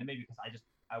watching the anime because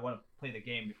I want to play the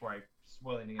game before I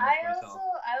spoil anything else for myself.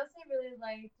 I also really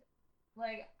liked.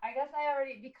 Like, I guess I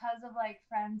already, because of, like,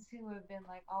 friends who have been,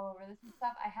 like, all over this and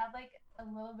stuff, I had, like, a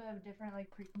little bit of different, like,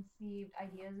 preconceived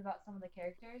ideas about some of the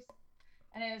characters.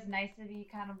 And it was nice to be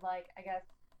kind of, like, I guess,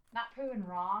 not proven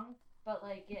wrong, but,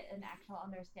 like, get an actual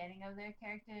understanding of their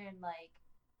character and, like,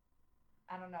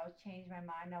 I don't know, change my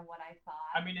mind on what I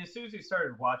thought. I mean, as soon as you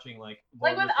started watching, like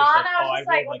with Anna, I was just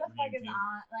like, what the fuck is Anna?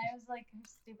 I was like, her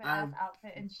stupid ass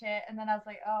outfit and shit. And then I was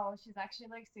like, oh, she's actually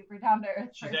like super down to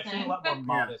earth. She's actually a lot more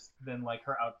modest than like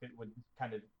her outfit would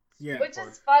kind of Yeah. Which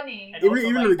is funny. And Even, also,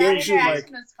 even like, in the game, That she was like,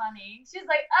 interaction was funny. She's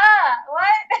like,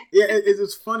 what? yeah,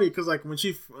 it's funny because like when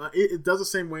she it does the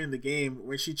same way in the game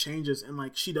where she changes and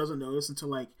like she doesn't notice until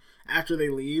like after they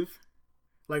leave,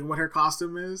 like what her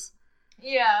costume is.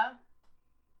 Yeah.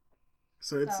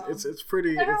 So it's So- it's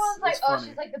pretty. Everyone's like, it's oh, funny.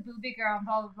 she's like the booby girl and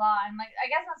blah, blah, blah. And like, I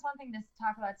guess that's one thing to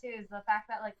talk about too is the fact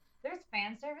that like there's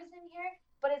fan service in here,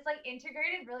 but it's like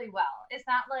integrated really well. It's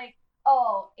not like,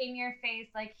 oh, in your face,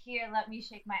 like, here, let me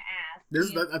shake my ass.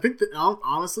 This You- I think that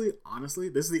honestly,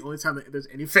 this is the only time that there's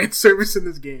any fan service in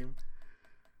this game.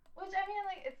 Which, I mean,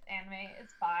 like, it's anime.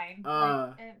 It's fine.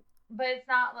 But it's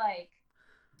not, like,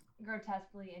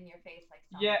 grotesquely in your face like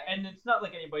some Yeah, things. and it's not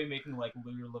like anybody making like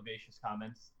lewd or levacious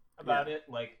comments about it.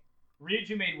 Like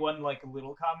Ryuji made one like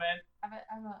little comment.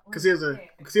 Because he has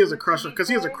a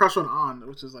crush on An,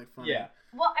 which is like funny. Yeah.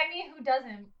 Well, I mean, who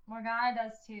doesn't? Morgana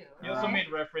does too. He also right?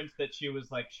 made reference that she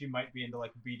was like she might be into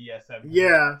like BDSM.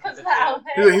 Yeah. Because of the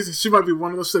Yeah. outfit. She might be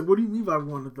one of those. Like, what do you mean by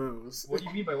one of those? What do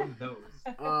you mean by one of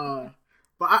those?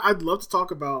 But I'd love to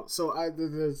talk about. So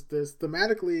there's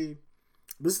thematically,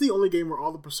 this is the only game where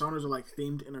all the personas are like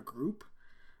themed in a group.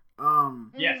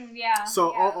 Yes. Yeah.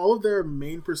 So yeah. all of their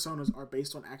main personas are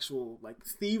based on actual like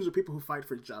thieves or people who fight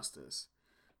for justice.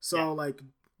 So Yeah. like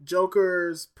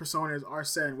Joker's persona is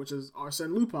Arsene, which is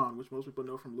Arsene Lupin, which most people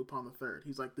know from Lupin the Third.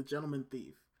 He's like the gentleman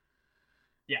thief.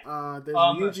 Yeah. There's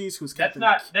Ryuji's who's Captain.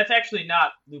 That's actually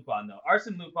not Lupin though.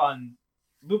 Arsene Lupin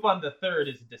the Third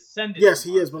is a descendant. Yes,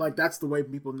 of he is, Arsene. but like that's the way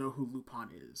people know who Lupin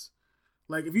is.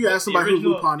 Like if you ask The somebody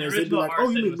original- who Lupin the is, they'd be original like, "Oh, you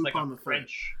Arsene mean was like Lupin a the Third?"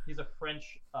 French. He's a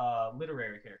French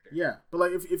literary character. Yeah, but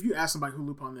like if you ask somebody who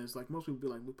Lupin is, like most people would be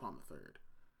like Lupin the Third.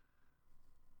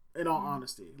 In all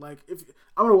honesty, like if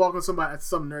I'm gonna walk on somebody at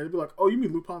some nerd, they'd be like, "Oh, you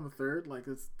mean Lupin the Third?" Like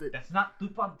That's not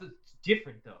Lupin. It's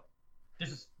different though. This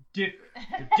is different.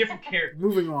 They're different characters.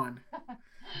 Moving on,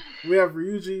 we have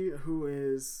Ryuji, who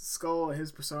is Skull.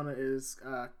 His persona is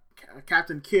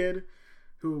Captain Kidd,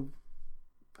 who,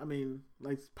 I mean,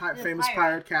 like He's a famous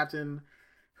pirate captain.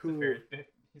 Who He's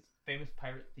a famous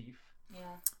pirate thief. Yeah.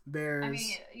 there's I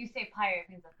mean, you say pirate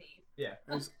means a thief. Yeah.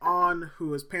 there's An,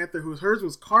 who is Panther, hers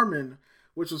was Carmen,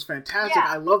 which was fantastic. Yeah.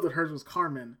 I love that hers was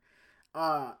Carmen.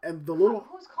 And the little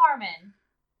Who's Carmen?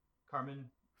 Carmen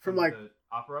From, like- the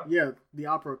opera. yeah, the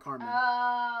opera Carmen.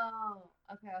 Oh.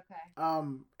 Okay.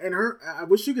 And her, I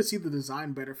wish you could see the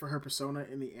design better for her persona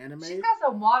in the anime. She's got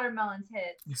some watermelon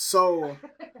tits. So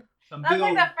Some That's big like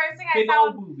old, the first thing I big saw.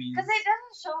 old boobies. Because it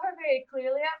doesn't show her very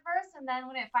clearly at first, and then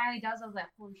when it finally does, I was like,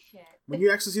 holy shit. when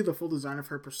you actually see the full design of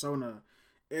her persona,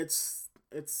 it's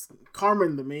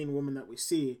Carmen, the main woman that we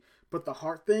see, but the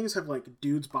heart things have like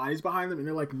dudes' bodies behind them, and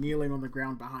they're like kneeling on the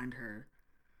ground behind her.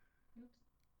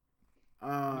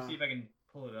 Let me see if I can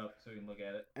pull it up so we can look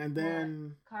at it. And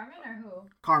then Carmen or who?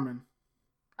 Carmen,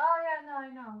 Oh, yeah, no, I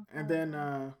know. and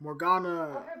then Morgana.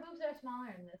 Oh, her boobs are smaller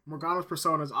in this. Morgana's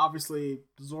persona is obviously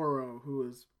Zoro, who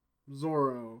is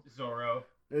Zoro. Zorro.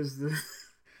 Is the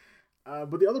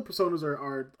but the other personas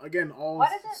are again all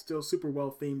What is it? still super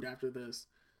well themed after this.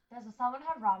 Does someone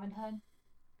have Robin Hood?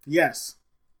 Yes.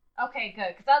 Okay,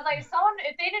 good. Because I was like,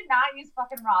 if they did not use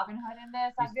fucking Robin Hood in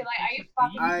this, I'd be like, are you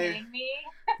fucking kidding me?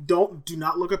 Do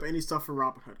not look up any stuff for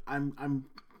Robin Hood. I'm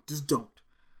just don't.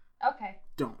 Okay.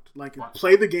 Don't. Like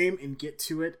play the game and get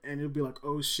to it and you'll be like,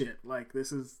 "Oh shit, like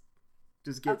this is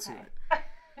just get to Okay. it."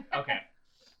 Okay.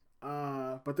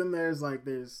 But then there's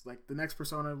the next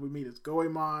persona we meet is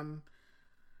Goemon.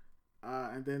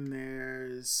 And then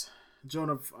there's Joan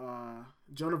of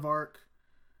Arc.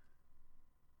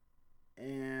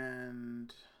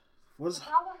 And what's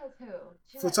Futaba has who?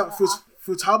 She's like the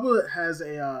Futaba has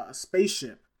a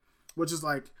spaceship, which is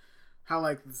like how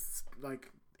like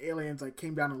aliens like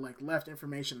came down and like left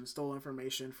information and stole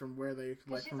information from where they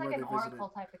She's from like where an they visited. oracle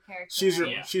type of character. She's your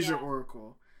right? she's your Yeah.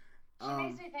 oracle. She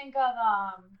makes me think of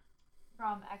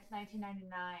from X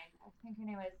 1999. I think her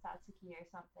name is Satsuki or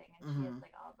something, and she has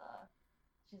like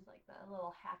she's like the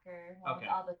little hacker one with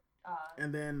all the.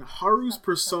 And then Haru's Stuff-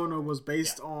 persona stuff. was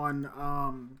based on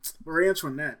Marie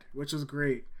Antoinette, which is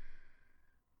great.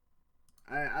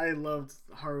 I loved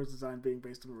Haru's design being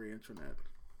based on Marie Antoinette.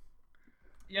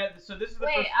 Yeah. So this is the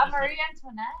Wait, first. Marie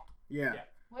Antoinette? Yeah. Yeah.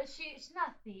 Was she? She's not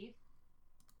a thief.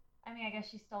 I mean, I guess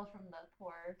she stole from the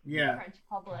poor Yeah. French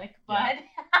public, but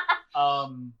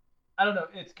I don't know.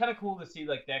 It's kind of cool to see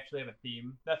like they actually have a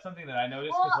theme. That's something that I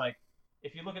noticed because Well- like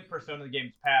if you look at Persona the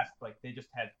games past, like they just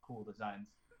had cool designs.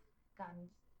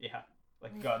 guns. Yeah,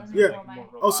 like Like, guns. Yeah. Like, more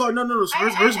Oh, sorry, no. So I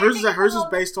hers think is it's a hers is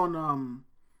little- based on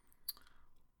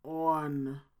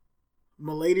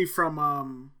Milady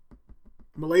from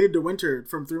Milady de Winter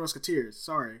from Three Musketeers.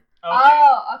 Sorry, robotic.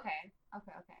 Oh, okay.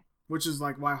 which is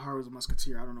like why Haru's a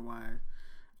musketeer. I don't know why.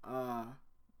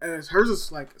 And hers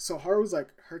is like, so Haru's like,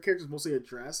 her character's mostly a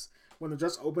dress. When the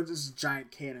dress opens, it's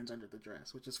giant cannons under the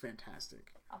dress, which is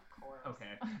fantastic. Of course.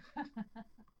 Okay.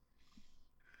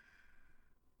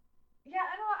 Yeah,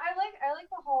 I know. I like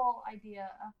the whole idea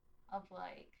of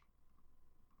like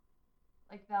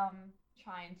them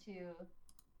trying to,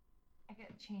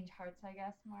 change hearts, I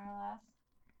guess, more or less.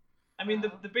 I mean,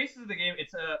 the basis of the game,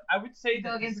 it's I would say Go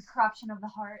that against the corruption of the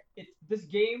heart. it's this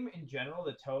game in general.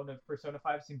 The tone of Persona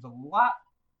 5 seems a lot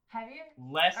Heavier?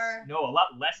 less, Or a lot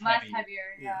less heavier,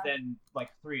 yeah. than like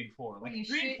 3 and 4. Like When you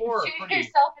 3 and shoot 4 are pretty.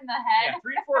 yourself in the head. Yeah,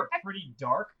 3 and 4 are pretty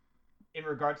dark in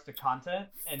regards to content.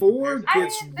 And 4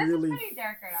 comparison- gets this really is pretty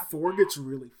dark right off the 4 bat. gets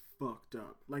really fucked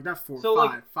up. Like not 4, So,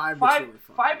 5. like, 5 gets really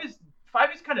fucked up.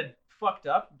 Five is kind of fucked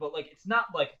up, but like it's not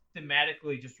like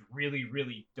thematically just really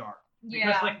really dark.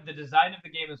 Because like the design of the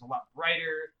game is a lot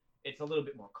brighter. It's a little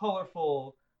bit more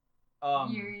colorful.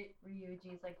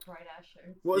 Ryuji's like bright ass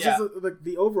shirts. Well, it's Yeah. just like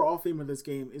the overall theme of this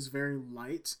game is very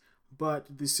light, but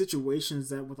the situations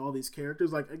that with all these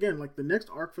characters, like again, like the next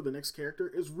arc for the next character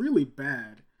is really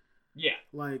bad. Yeah.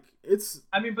 Like it's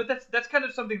I mean, but that's kind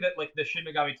of something that like the Shin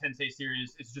Megami Tensei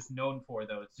series is just known for,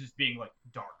 though. It's just being like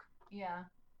dark. Yeah.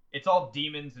 It's all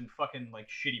demons and fucking like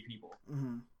shitty people.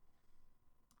 mm-hmm.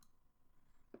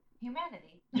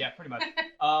 Humanity. Yeah, pretty much.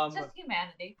 Just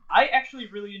humanity. I actually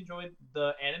really enjoyed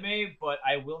the anime, but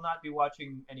I will not be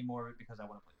watching any more of it because I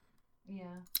want to play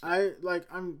it.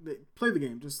 Yeah. I'm play the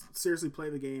game. Just seriously play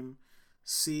the game.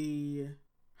 See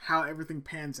how everything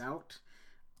pans out.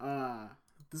 The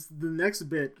next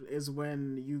bit is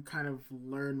when you kind of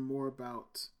learn more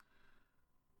about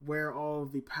where all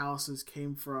the palaces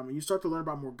came from, and you start to learn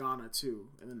about Morgana too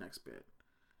in the next bit.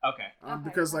 Okay.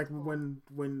 Because like cool.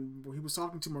 when he was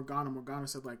talking to Morgana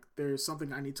said like there's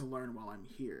something I need to learn while I'm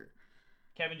here.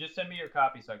 Kevin, just send me your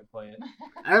copy so I can play it.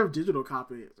 I have a digital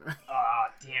copy.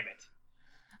 Ah, damn it.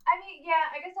 I mean, yeah,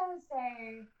 I guess I would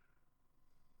say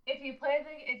if you've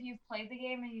played the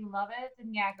game and you love it, then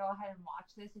yeah, go ahead and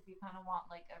watch this if you kind of want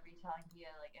like a retelling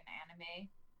via like an anime.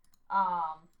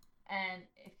 And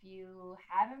if you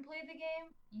haven't played the game,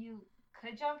 you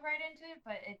could jump right into it,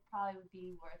 but it probably would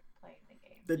be worth playing the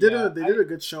game. They did a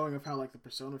good showing of how like the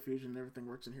Persona fusion and everything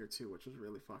works in here too, which was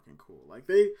really fucking cool. Like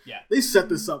they set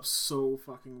this up so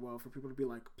fucking well for people to be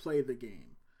like, play the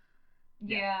game.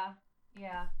 Yeah.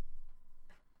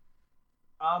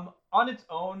 On its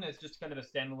own, as just kind of a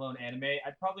standalone anime,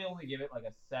 I'd probably only give it like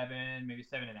a 7, maybe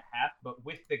 7.5. But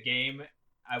with the game,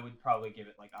 I would probably give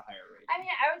it like a higher rating. I mean,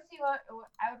 I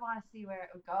would want to see where it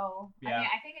would go. Yeah. I mean,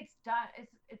 I think it's done.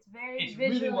 It's very It's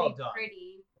visually really well done.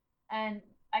 pretty, and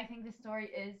I think the story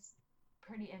is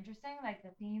pretty interesting, like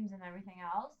the themes and everything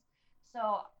else. So,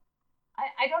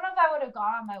 I don't know if I would have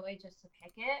gone on my way just to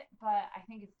pick it, but I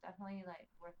think it's definitely like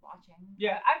worth watching.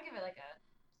 Yeah. But I'd give it like a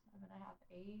 7.5,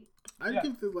 8. I'd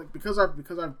give it like because I've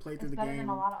played through It's the better game. than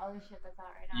a lot of other shit that's out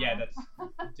right now. Yeah, that's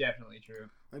definitely true.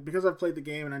 Like because I've played the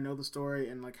game and I know the story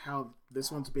and like how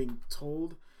this one's being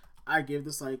told, I give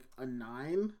this like a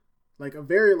 9, like a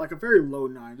very low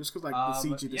 9, just because like the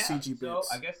CG bits.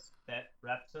 So I guess that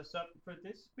wraps us up for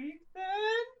this week then.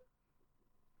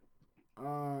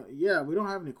 Yeah, we don't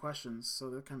have any questions, so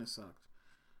that kind of sucked.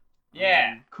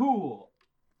 Yeah, cool.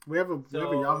 We have a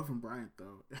Yahoo from Bryant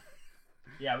though.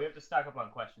 Yeah, we have to stock up on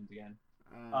questions again.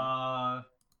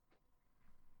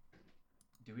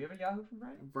 Do we have a Yahoo from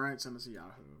Bryant? Bryant sent us a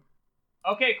Yahoo.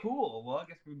 Okay, cool. Well, I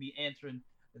guess we'll be answering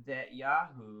that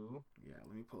Yahoo. Yeah,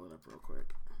 let me pull it up real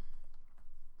quick.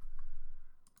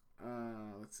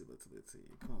 Let's see.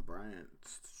 Come on, Bryant.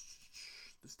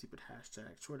 This stupid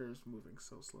hashtag. Twitter is moving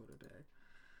so slow today.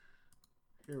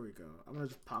 Here we go. I'm gonna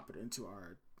just pop it into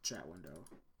our chat window.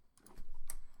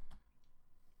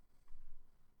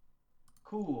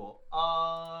 Cool.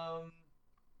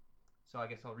 So I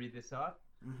guess I'll read this off.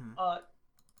 Mm-hmm.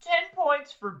 10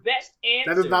 points for best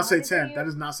answer. That does not say What is 10. it? That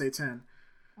does not say 10.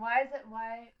 Why is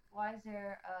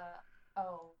there a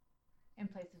O in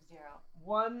place of 0?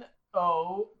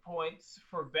 1-0 points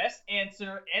for best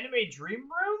answer. Anime Dream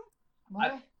Room.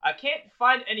 What? I can't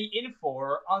find any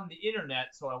info on the internet,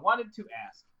 so I wanted to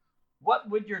ask, what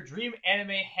would your dream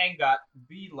anime hangout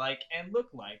be like and look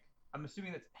like? I'm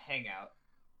assuming that's hangout.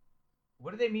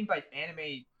 What do they mean by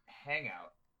anime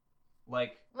hangout?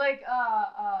 Like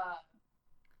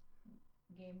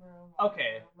game room.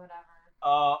 Okay. Whatever.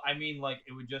 I mean, like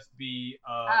it would just be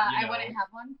I wouldn't have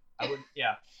one. I would,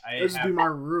 yeah. This would be my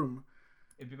room.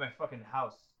 It'd be my fucking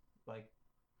house. Like,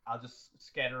 I'll just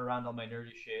scatter around all my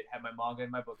nerdy shit, have my manga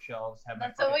in my bookshelves, have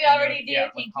That's my what we fucking already do,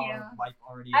 yeah, thank how you. our life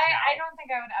already is I now. don't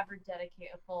think I would ever dedicate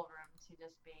a full room to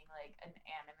just being like an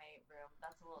anime room.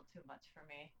 That's a little too much for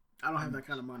me. I don't have that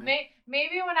kind of money.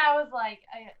 Maybe when I was like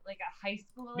a high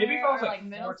schooler, Maybe if I was or like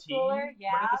middle 14, schooler,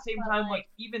 yeah. but at the same but, time, like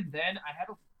even then, I had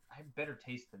better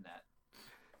taste than that.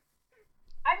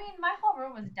 I mean, my whole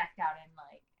room was decked out in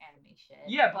like anime shit.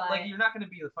 Yeah, but like you're not gonna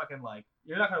be the fucking like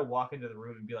you're not gonna walk into the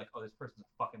room and be like, oh, this person's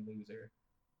a fucking loser.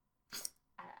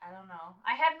 I don't know.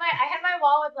 I had my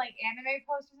wall with like anime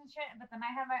posters and shit, but then I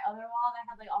had my other wall that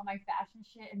had like all my fashion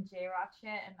shit and J-Rock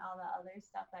shit and all the other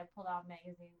stuff that I pulled out in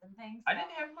magazines and things. I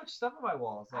didn't have much stuff on my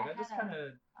walls. Like I just kind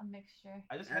of a mixture.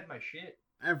 I just had my shit.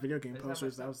 I have video game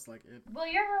posters. That was like it. Well,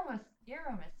 your room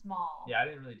is small. Yeah, I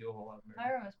didn't really do a whole lot. My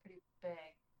room was pretty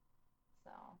big,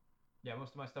 so. Yeah,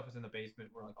 most of my stuff was in the basement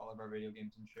where like all of our video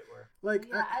games and shit were. Like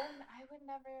yeah, I would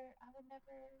never.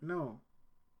 No.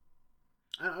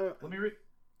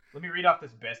 Let me read off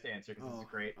this best answer because this is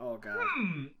great. Oh god.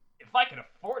 If I could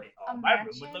afford it all, my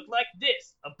room would look like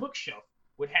this. A bookshelf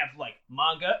would have like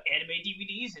manga, anime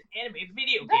DVDs, and anime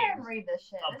video games. Read this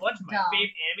shit. A bunch of my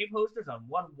favorite anime posters on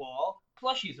one wall,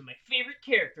 plushies of my favorite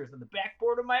characters on the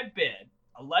backboard of my bed,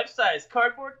 a life-size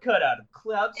cardboard cutout of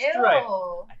Cloud Strife.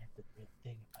 I'd have the real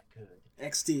thing if I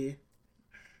could. XD.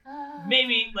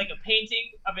 Maybe like a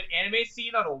painting of an anime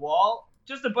scene on a wall.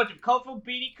 Just a bunch of colorful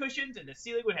beanie cushions, and the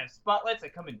ceiling would have spotlights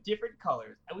that come in different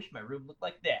colors. I wish my room looked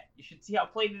like that. You should see how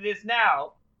plain it is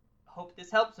now. Hope this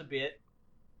helps a bit.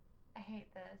 I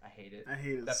hate this. I hate it. I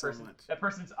hate it so much. That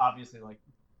person's obviously like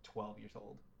 12 years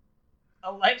old.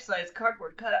 A life-size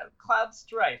cardboard cutout of Cloud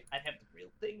Strife. I'd have the real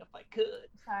thing if I could.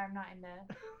 Sorry, I'm not into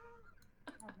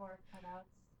cardboard cutouts.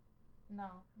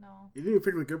 No. You didn't even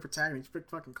pick a good protagonist. You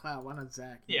picked fucking Cloud. Why not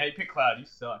Zack? Yeah, you picked Cloud. You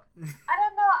suck. I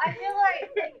don't know. I feel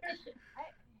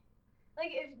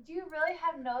do you really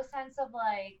have no sense of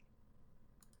like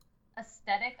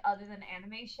aesthetic other than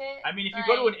anime shit? I mean, if you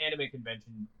go to an anime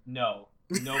convention, no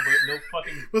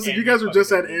fucking. Listen, you guys were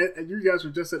just at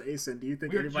ASIN. Do you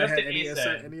think anybody had any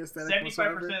aesthetic?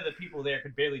 75% of the people there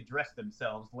could barely dress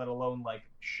themselves, let alone like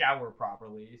shower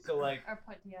properly. So like, or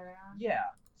put together on. Yeah.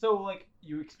 So like,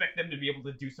 you expect them to be able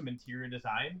to do some interior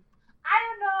design? I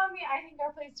don't know. I mean, I think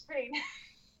our place is pretty nice.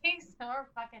 So we're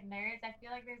fucking nerds. I feel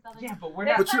like there's other. Yeah, but we're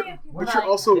not. But you're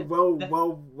also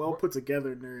well put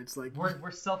together nerds. Like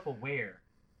we're self-aware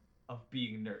of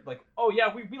being nerd. Like, oh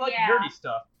yeah, we like Yeah. nerdy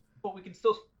stuff, but we can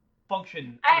still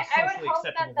function at a socially acceptable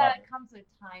level. I would hope that comes with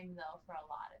time though for a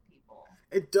lot of people.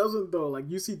 It doesn't though. Like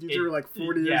you see dudes who are like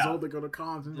 40 years old that go to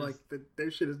cons and like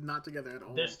their shit is not together at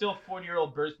all. There's still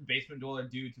 40-year-old basement dweller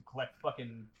dudes who collect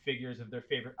fucking figures of their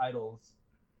favorite idols.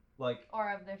 Like,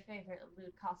 or of their favorite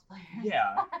lewd cosplayers.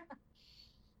 Yeah.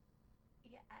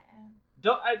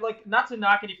 Yeah. I like not to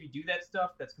knock it if you do that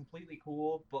stuff. That's completely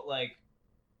cool, but like,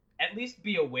 at least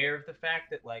be aware of the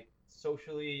fact that like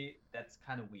socially, that's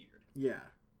kind of weird. Yeah.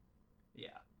 Yeah.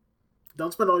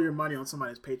 Don't spend all your money on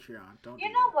somebody's Patreon. Don't.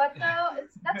 You know what though?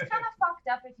 That's kind of fucked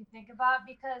up if you think about it,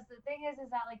 because the thing is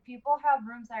that like people have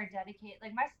rooms that are dedicated.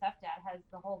 Like my stepdad has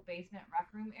the whole basement rec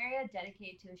room area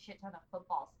dedicated to a shit ton of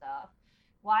football stuff.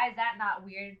 Why is that not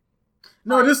weird?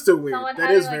 No, it is still weird. That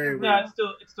is very weird.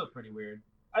 No, it's still pretty weird.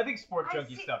 I think sport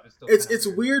junkie stuff is still. It's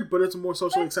weird, but it's a more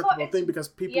socially acceptable thing because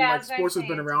people like sports has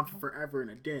been around for forever and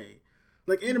a day.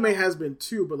 Like anime has been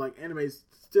too, but like anime is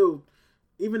still,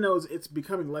 even though it's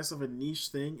becoming less of a niche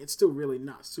thing, it's still really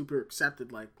not super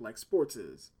accepted like sports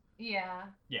is. Yeah.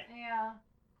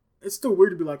 It's still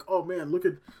weird to be like, oh man, look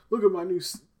at my new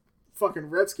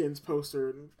fucking Redskins poster,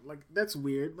 and like that's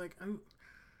weird. Like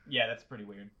yeah, that's pretty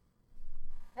weird.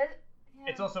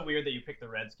 It's also weird that you pick the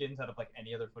Redskins out of like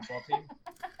any other football team.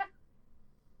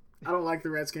 I don't like the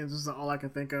Redskins. This is all I can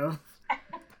think of. I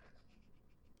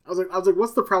was like,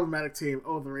 what's the problematic team?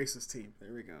 Oh, the racist team.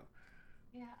 There we go.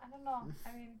 Yeah, I don't know.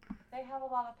 I mean, they have a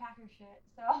lot of Packers shit,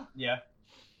 so. Yeah.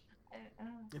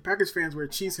 Packers fans wear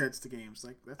cheese heads to games.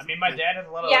 Like that's. I mean, my dad has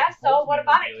a lot of. Yeah. Like, so what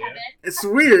about it, Kevin? It's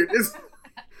weird.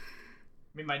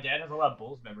 I mean, my dad has a lot of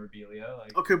Bulls memorabilia.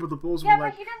 Like. Okay, but the Bulls were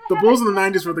like the Bulls in the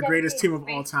 '90s were the greatest team of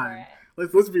all time.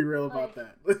 Let's be real about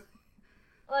that.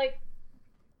 Like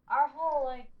our whole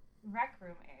like rec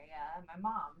room area, my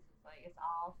mom's, it's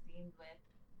all themed with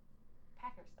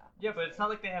Packer stuff. Yeah, but it's not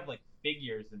like they have like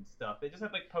figures and stuff. They just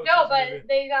have like posters. No, but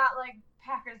they got like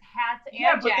Packers hats and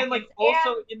yeah, but jackets, then like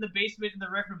also in the basement in the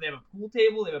rec room they have a pool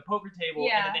table, they have a poker table,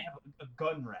 and then they have a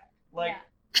gun rack. Like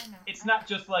it's not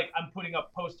just like I'm putting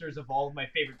up posters of all of my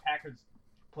favorite Packers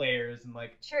players and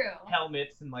like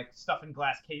helmets and like stuff in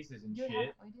glass cases and shit.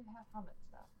 We do have helmet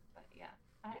stuff, but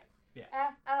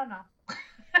I don't know.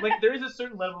 like there is a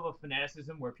certain level of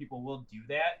fanaticism where people will do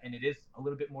that, and it is a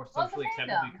little bit more Well, it's a socially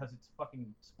acceptable fandom. because it's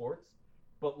fucking sports.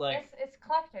 But like, It's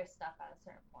collector stuff at a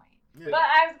certain point.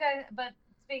 Yeah. But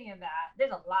speaking of that,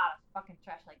 there's a lot of fucking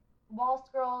trash. Like wall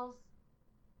scrolls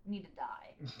need to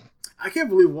die. I can't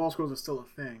believe wall scrolls are still a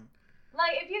thing.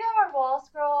 Like if you have a wall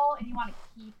scroll and you want to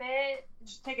keep it,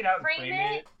 just take it out and frame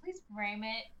it. Please frame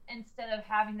it instead of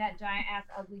having that giant ass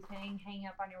ugly thing hanging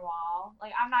up on your wall.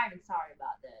 Like I'm not even sorry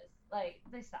about this. Like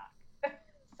they suck.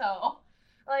 So,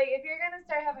 like if you're gonna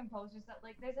start having posters that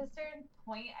like there's a certain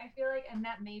point I feel like, and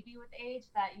that may be with age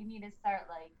that you need to start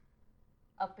like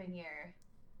upping your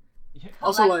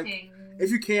Also, like, collecting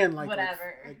if you can, like,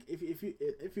 whatever. like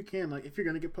if you can, like, if you're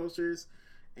gonna get posters,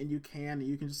 and you can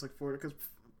just like afford it because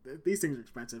these things are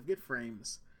expensive. Get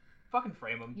frames. Fucking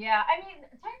frame them. Yeah, I mean,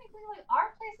 technically, like,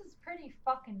 our place is pretty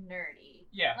fucking nerdy.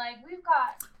 Yeah. Like, we've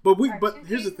got But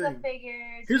here's the pieces of thing.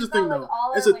 figures. Here's the We've thing, got, though. like,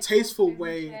 all It's our, a like, tasteful posters and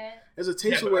way. shit. It's a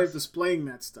tasteful but way our- of displaying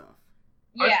that stuff.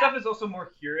 Our Yeah. stuff is also more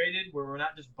curated, where we're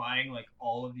not just buying like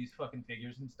all of these fucking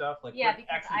figures and stuff. Like Yeah, we're because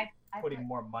actually I putting put,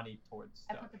 more money towards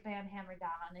I stuff. put the band hammer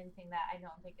down on anything that I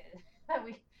don't think is that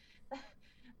we.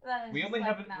 That is We just only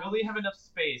like, have no. we only have enough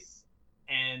space,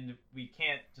 and we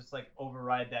can't just like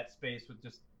override that space with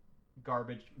just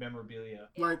garbage memorabilia.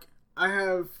 Yeah. Like, I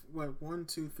have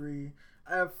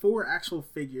I have 4 actual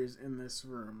figures in this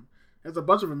room. There's a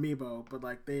bunch of amiibo, but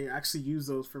like they actually use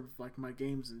those for like my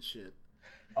games and shit.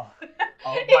 Oh,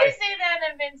 all of You my, say that,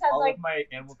 and Vince has all like of my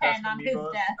Animal 10 Crossing on his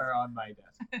amiibos desk. are on my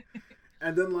desk.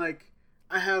 And then like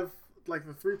I have like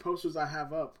the 3 posters I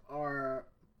have up are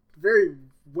very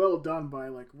well done by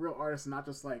like real artists, not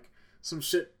just like some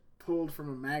shit pulled from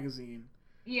a magazine.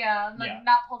 yeah, like Yeah.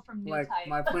 not pulled from New Like Type.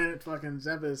 my Planet fucking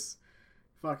Zebus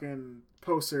fucking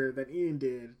poster that Ian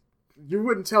did. You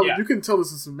wouldn't tell. Yeah. You couldn't tell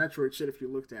this is some Metroid shit if you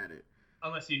looked at it.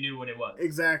 Unless you knew what it was.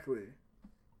 Exactly.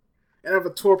 And I have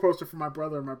a tour poster for my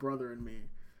brother and me.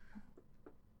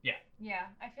 Yeah,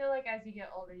 I feel like as you get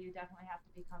older, you definitely have to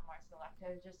become more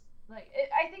selective. Just like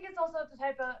I think it's also a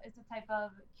type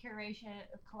of curation,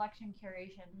 collection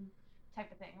curation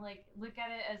type of thing. Like look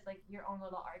at it as like your own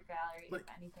little art gallery, Like, if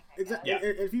anything. I guess. Exactly.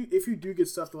 Yeah. If you do get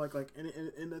stuff to like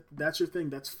and that's your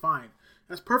thing, that's fine.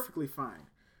 That's perfectly fine.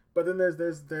 But then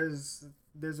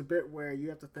there's a bit where you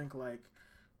have to think like,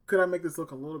 could I make this look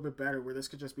a little bit better? Where this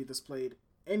could just be displayed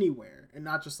anywhere and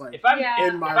not just like If I'm Yeah.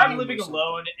 in my if I'm room living or something.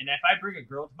 alone and if I bring a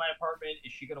girl to my apartment,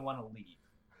 is she gonna want to leave?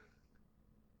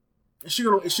 Is she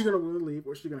gonna want to leave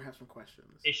or is she gonna have some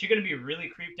questions? Is she gonna be really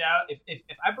creeped out? If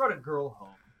I brought a girl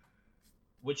home,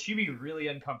 would she be really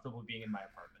uncomfortable being in my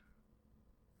apartment?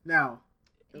 Now,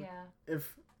 Yeah.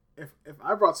 if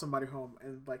I brought somebody home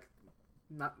and like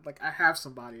not like I have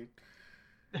somebody,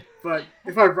 but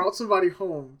if I brought somebody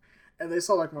home and they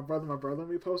saw like my brother and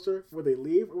me poster, would they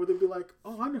leave or would they be like,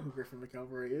 oh, I know who Griffin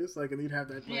McElroy is? Like, and you'd have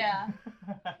that. Like, Yeah.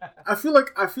 I feel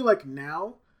like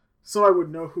now, so I would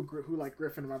know who like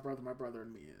Griffin and my brother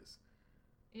and me is.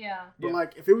 Yeah. But Yeah.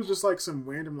 like if it was just like some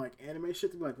random like anime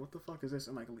shit, they'd be like, what the fuck is this?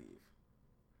 And like leave.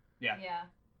 Yeah. Yeah.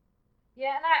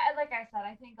 Yeah, and I like I said,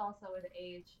 I think also with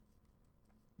age.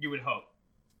 You would hope.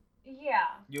 Yeah.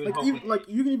 You would Like hope. even with like age.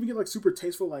 you can even get like super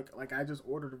tasteful like I just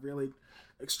ordered a really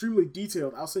extremely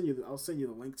detailed. I'll send you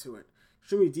the link to it.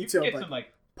 Extremely You can detailed get like some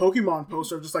like Pokemon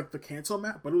poster of just like the Kanto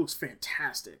map, but it looks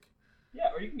fantastic.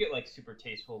 yeah, or you can get like super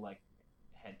tasteful like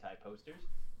hentai posters.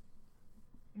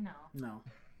 No. No,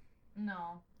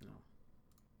 No. No.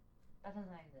 That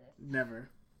doesn't exist. never.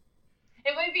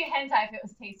 It would be hentai if it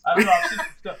was tasteful. I don't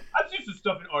know. I've seen some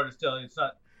stuff in Artist Alley. It's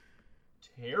not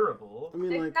terrible. I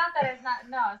mean It's like, not that it's not.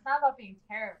 No, it's not about being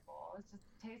terrible. It's just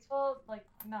tasteful. Like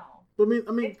no, but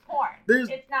I mean, it's porn. there's-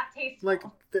 It's not tasteful. like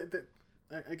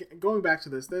going back to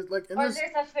this, there's like and or there's is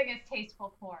there such thing as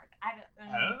tasteful porn? I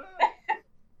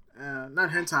don't. not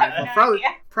hentai, but No probably idea.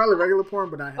 probably regular porn,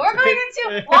 but not hentai. We're going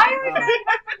into. Why are we going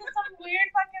into some weird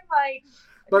fucking like?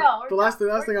 But no, the last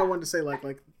we're thing I not. wanted to say, like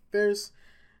there's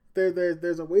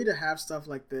a way to have stuff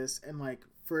like this and like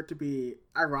for it to be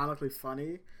ironically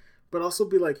funny, but also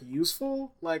be like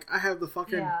useful. Like I have the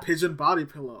fucking Yeah. pigeon body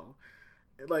pillow.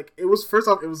 Like it was first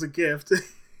off, it was a gift,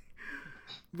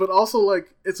 but also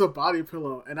like it's a body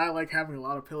pillow, and I like having a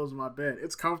lot of pillows in my bed.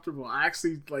 It's comfortable. I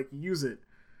actually like use it.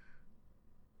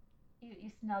 You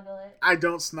snuggle it. I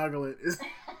don't snuggle it.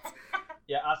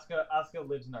 Yeah, Asuka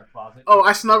lives in our closet. Oh,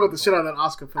 I snuggled the shit out of that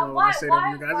Oscar pillow when I why? stayed Why?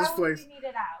 at you guys' Why place. would we need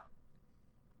it out?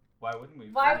 Why wouldn't we?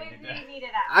 Why fucking would do that? we need it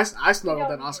out? I snuggled don't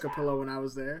that need Oscar that. pillow when I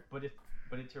was there. But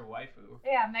it's your waifu.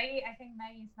 Yeah, Maggie. I think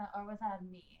Maggie snuggled, or was that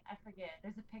me? I forget.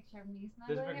 There's a picture of me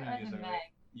There's a snuggling it, picture or of you is it snuggling Meg?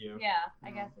 You. Yeah, I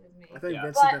No. guess it was me. I think Yeah.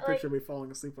 Vince took But, that like- picture of me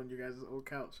falling asleep on you guys' old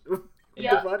couch with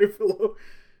Yeah. the body pillow.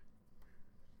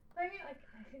 I mean, like,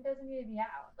 it doesn't need to be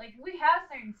out. Like, we have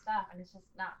certain stuff, and it's just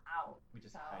not out. We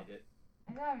just so. hide it.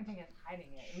 I don't even think it's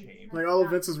hiding it. Shame. Like all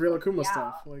of Vince's Real Akuma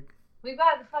stuff. Like we've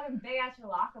got the fucking big ass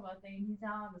Rolakaba thing. He's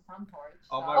down on the sun porch.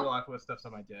 All so. my Rolakuma stuff's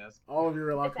on my desk. all of your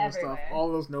Real Akuma stuff,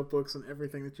 all those notebooks and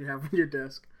everything that you have on your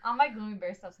desk. All my Gloomy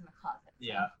Bear stuff's in the closet. So.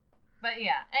 Yeah. But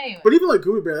yeah, anyway. But even like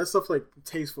Gloomy Bear, that stuff's like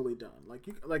tastefully done. Like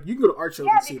you can go to art shows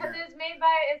and see that. Yeah, because it's made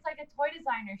by it's like a toy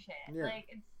designer shit. Yeah. Like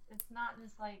it's not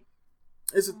just like.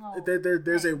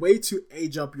 There's a way to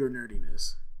age up your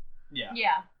nerdiness. Yeah.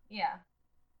 Yeah.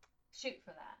 Shoot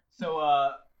for that. So,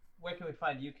 where can we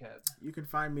find you, Kev? You can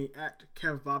find me at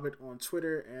Kev Bobbitt on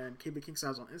Twitter and KB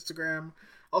Kingsize on Instagram.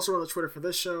 Also on the Twitter for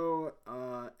this show.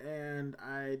 And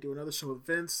I do another show with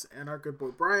Vince and our good boy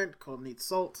Bryant called Neat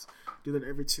Salt. Do that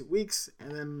every 2 weeks.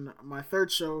 And then my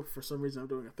third show, for some reason I'm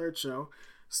doing a third show,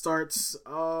 starts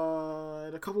in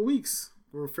a couple weeks.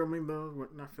 We're recording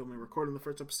the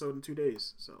first episode in 2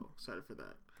 days. So excited for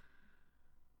that.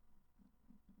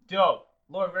 Dope.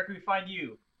 Lauren, where can we find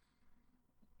you?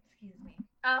 Excuse me.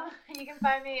 You can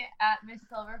find me at Miss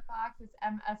Silverfox. It's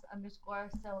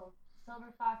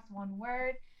MS_Silverfox, one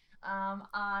word. On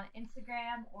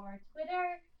Instagram or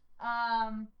Twitter.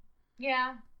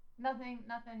 Yeah, nothing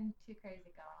too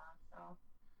crazy going on. So.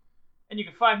 And you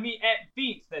can find me at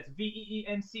Veence. That's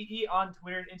VEENCE on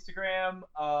Twitter and Instagram.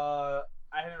 I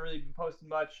haven't really been posting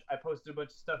much. I posted a bunch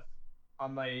of stuff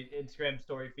on my Instagram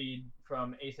story feed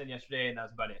from ASEN yesterday, and that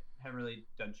was about it. Haven't really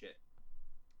done shit.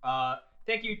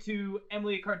 Thank you to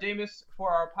Emily Cardamus for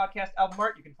our podcast album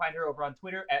art. You can find her over on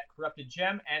Twitter at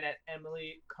CorruptedGem and at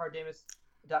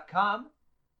emilycardamus.com.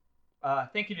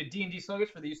 Thank you to D&D Sluggers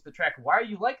for the use of the track Why Are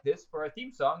You Like This for our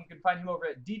theme song. You can find him over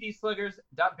at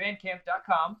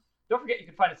ddsluggers.bandcamp.com. Don't forget you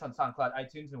can find us on SoundCloud,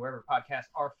 iTunes, and wherever podcasts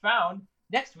are found.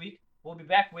 Next week, we'll be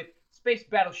back with Space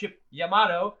Battleship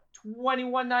Yamato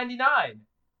 2199.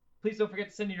 Please don't forget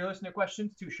to send in your listener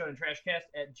questions to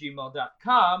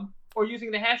shonentrashcast@gmail.com or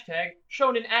using the hashtag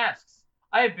ShonenAsks.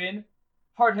 I have been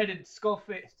hard-headed,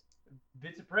 skull-faced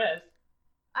Vincent Perez.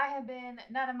 I have been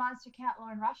Not a Monster Cat,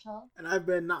 Lauren Rushell. And I've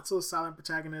been not so silent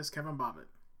protagonist, Kevin Bobbitt.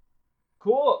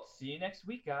 Cool. See you next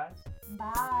week, guys.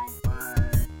 Bye.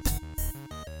 Bye.